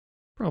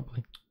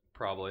 Probably.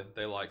 Probably.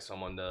 They like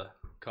someone to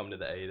come to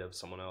the aid of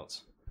someone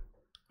else.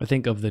 I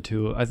think of the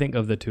two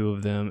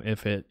of them,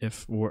 if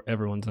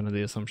everyone's under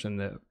the assumption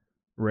that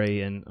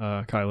Rey and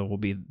Kylo will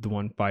be the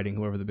one fighting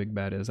whoever the big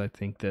bad is, I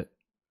think that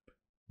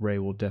Rey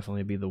will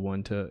definitely be the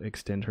one to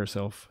extend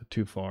herself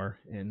too far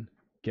and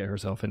get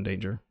herself in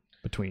danger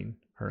between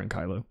her and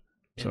Kylo.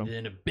 So And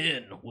then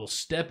Ben will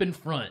step in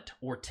front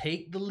or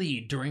take the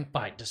lead during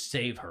fight to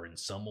save her in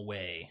some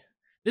way.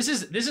 This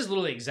is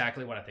literally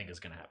exactly what I think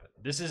is going to happen.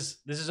 This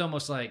is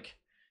almost like,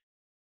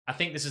 I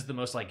think this is the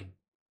most like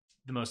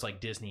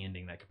Disney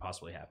ending that could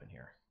possibly happen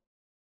here.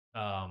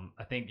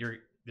 I think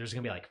there's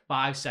going to be like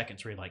 5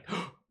 seconds where you're like,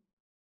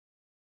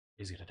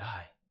 he's going to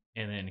die.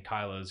 And then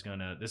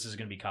this is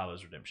going to be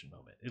Kylo's redemption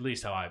moment. At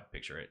least how I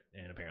picture it,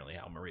 and apparently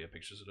how Maria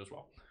pictures it as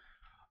well.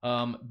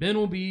 Ben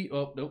will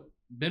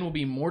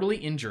be mortally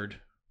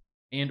injured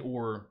and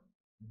or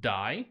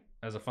die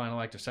as a final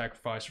act of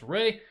sacrifice for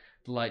Rey,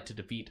 the light to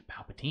defeat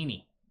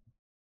Palpatine.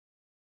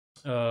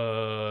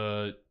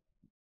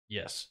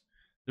 Yes.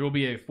 There will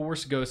be a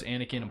Force Ghost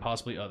Anakin and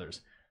possibly others.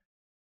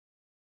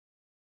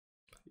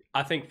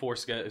 I think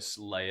Force Ghost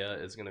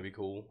Leia is going to be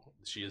cool.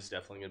 She is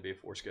definitely going to be a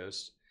Force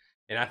Ghost.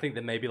 And I think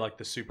that maybe like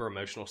the super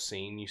emotional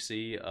scene you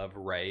see of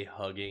Rey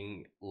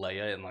hugging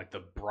Leia in like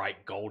the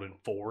bright golden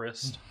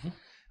forest,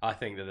 I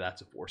think that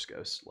that's a Force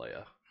Ghost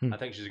Leia. I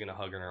think she's going to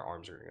hug her and her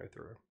arms are going to go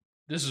through her.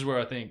 This is where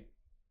I think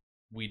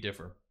we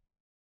differ.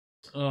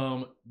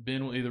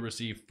 Ben will either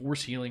receive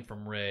Force healing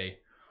from Rey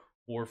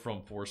or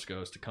from Force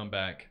Ghost to come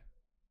back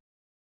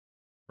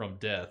from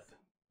death,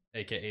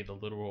 aka the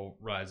literal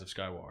rise of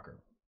Skywalker.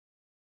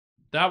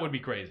 That would be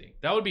crazy.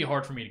 That would be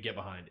hard for me to get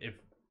behind if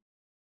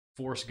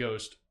Force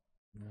Ghost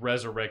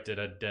resurrected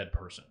a dead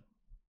person.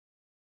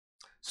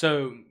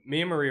 So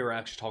me and Maria were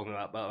actually talking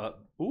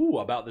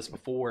about this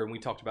before, and we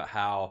talked about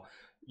how,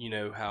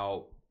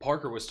 how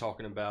Parker was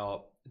talking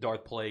about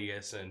Darth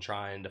Plagueis and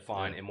trying to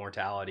find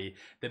immortality,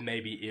 that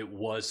maybe it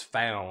was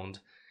found,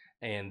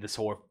 and this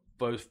whole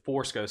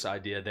Force Ghost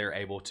idea, they're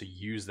able to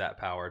use that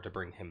power to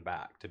bring him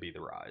back to be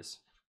the Rise.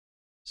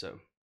 So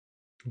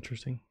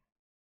Interesting.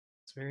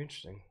 it's very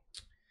interesting.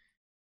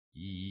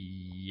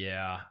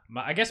 Yeah,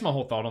 I guess my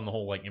whole thought on the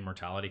whole like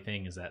immortality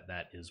thing is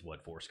that is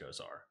what Force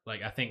Ghosts are.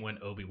 Like, I think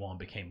when Obi-Wan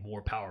became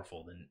more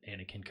powerful than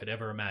Anakin could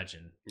ever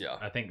imagine,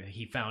 I think that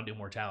he found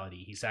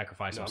immortality. He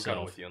sacrificed himself. I'm kind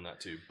of with you on that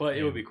too, but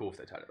it would be cool if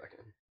they tied it back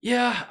in.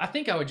 Yeah, I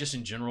think I would just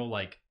in general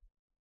like.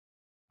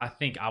 I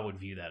think I would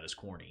view that as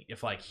corny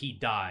if like he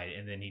died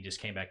and then he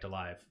just came back to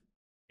life,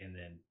 and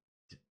then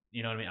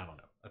you know what I mean. I don't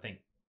know. I think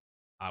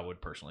I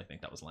would personally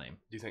think that was lame.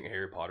 Do you think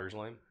Harry Potter's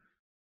lame?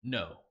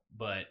 No,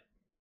 but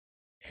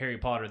Harry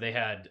Potter, they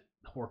had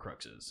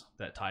Horcruxes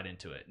that tied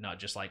into it, not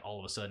just like all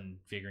of a sudden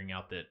figuring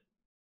out that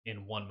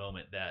in one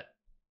moment that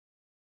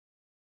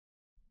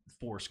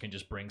Force can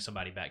just bring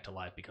somebody back to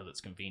life because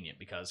it's convenient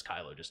because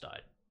Kylo just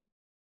died.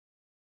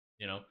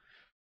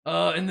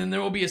 And then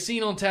there will be a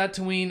scene on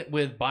Tatooine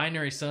with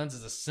binary suns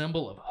as a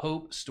symbol of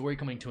hope, story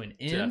coming to an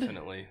end.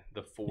 Definitely.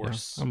 The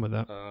Force I'm with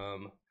that.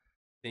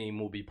 theme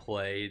will be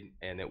played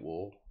and it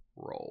will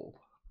roll.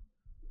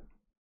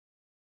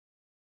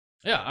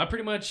 Yeah, I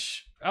pretty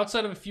much,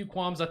 outside of a few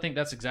qualms, I think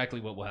that's exactly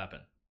what will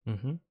happen.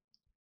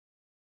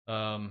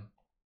 Mm-hmm.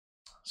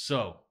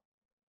 So,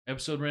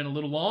 episode ran a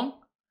little long.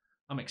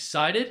 I'm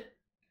excited.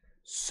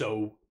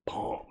 So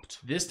pumped.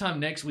 This time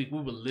next week,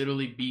 we will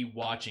literally be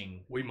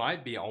watching. We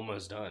might be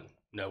almost done.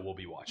 No, we'll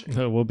be watching.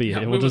 So we'll be.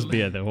 We'll just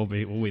be there. We'll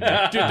be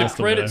there. Dude, the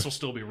credits will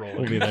still be rolling.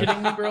 We'll be Are you there.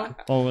 kidding me, bro?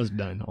 Almost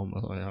done.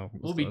 Almost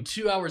We'll be done.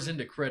 2 hours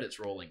into credits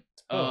rolling.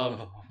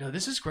 No,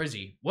 this is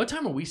crazy. What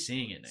time are we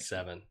seeing it next?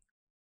 7.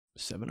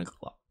 7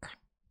 o'clock.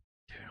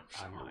 Dude,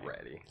 I'm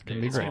ready. It's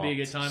gonna be great. Gonna be a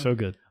good time. So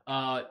good.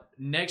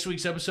 Next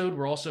week's episode,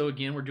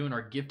 we're doing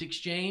our gift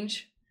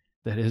exchange.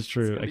 That is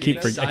true. I be keep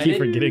exciting.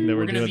 forgetting that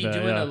We're we're gonna doing be that.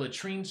 doing Yeah. a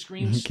latrine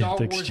scream Star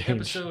Gift Wars exchange.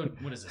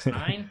 episode. What is this?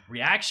 9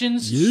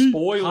 reactions, Yeet.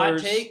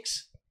 Spoilers. hot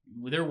takes.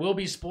 There will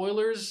be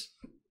spoilers,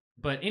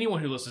 but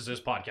anyone who listens to this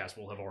podcast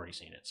will have already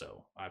seen it.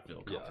 So I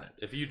feel confident.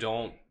 If you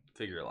don't,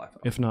 figure your life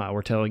out. If not,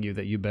 we're telling you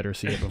that you better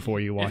see it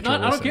before you watch If not, or I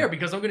don't listen. care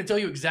because I'm going to tell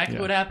you exactly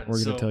what happens.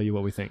 We're going to tell you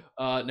what we think.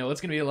 No,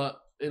 it's going to be a lot.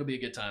 It'll be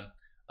a good time.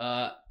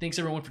 Thanks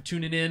everyone for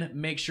tuning in.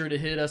 Make sure to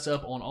hit us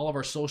up on all of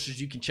our socials.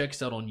 You can check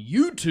us out on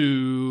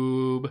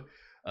YouTube,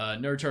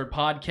 NerdTurd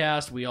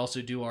Podcast. We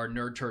also do our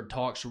NerdTurd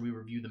Talks where we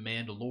review the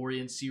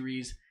Mandalorian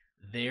series.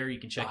 There, you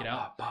can check it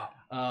out.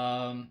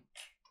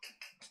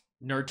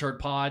 NerdTurd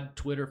Pod,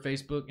 Twitter,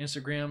 Facebook,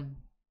 Instagram.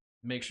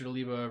 Make sure to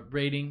leave a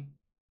rating,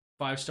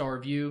 5-star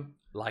review,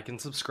 Like and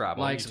subscribe.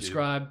 like, on YouTube.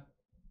 subscribe,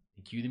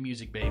 and cue the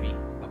music, baby.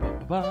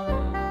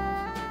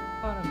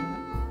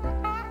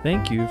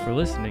 Thank you for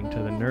listening to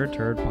the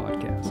NerdTurd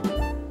Podcast,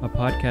 a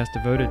podcast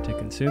devoted to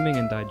consuming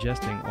and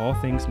digesting all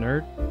things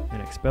nerd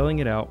and expelling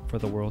it out for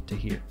the world to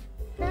hear.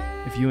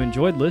 If you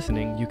enjoyed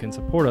listening, you can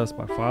support us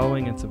by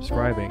following and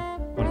subscribing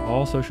on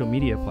all social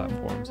media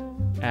platforms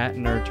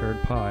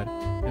 @NerdTurdPod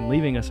and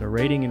leaving us a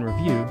rating and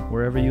review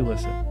wherever you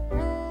listen.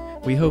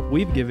 We hope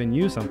we've given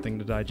you something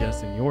to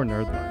digest in your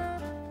nerd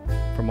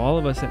life. From all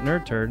of us at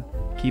NerdTurd,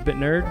 keep it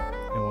nerd,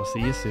 and we'll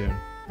see you soon.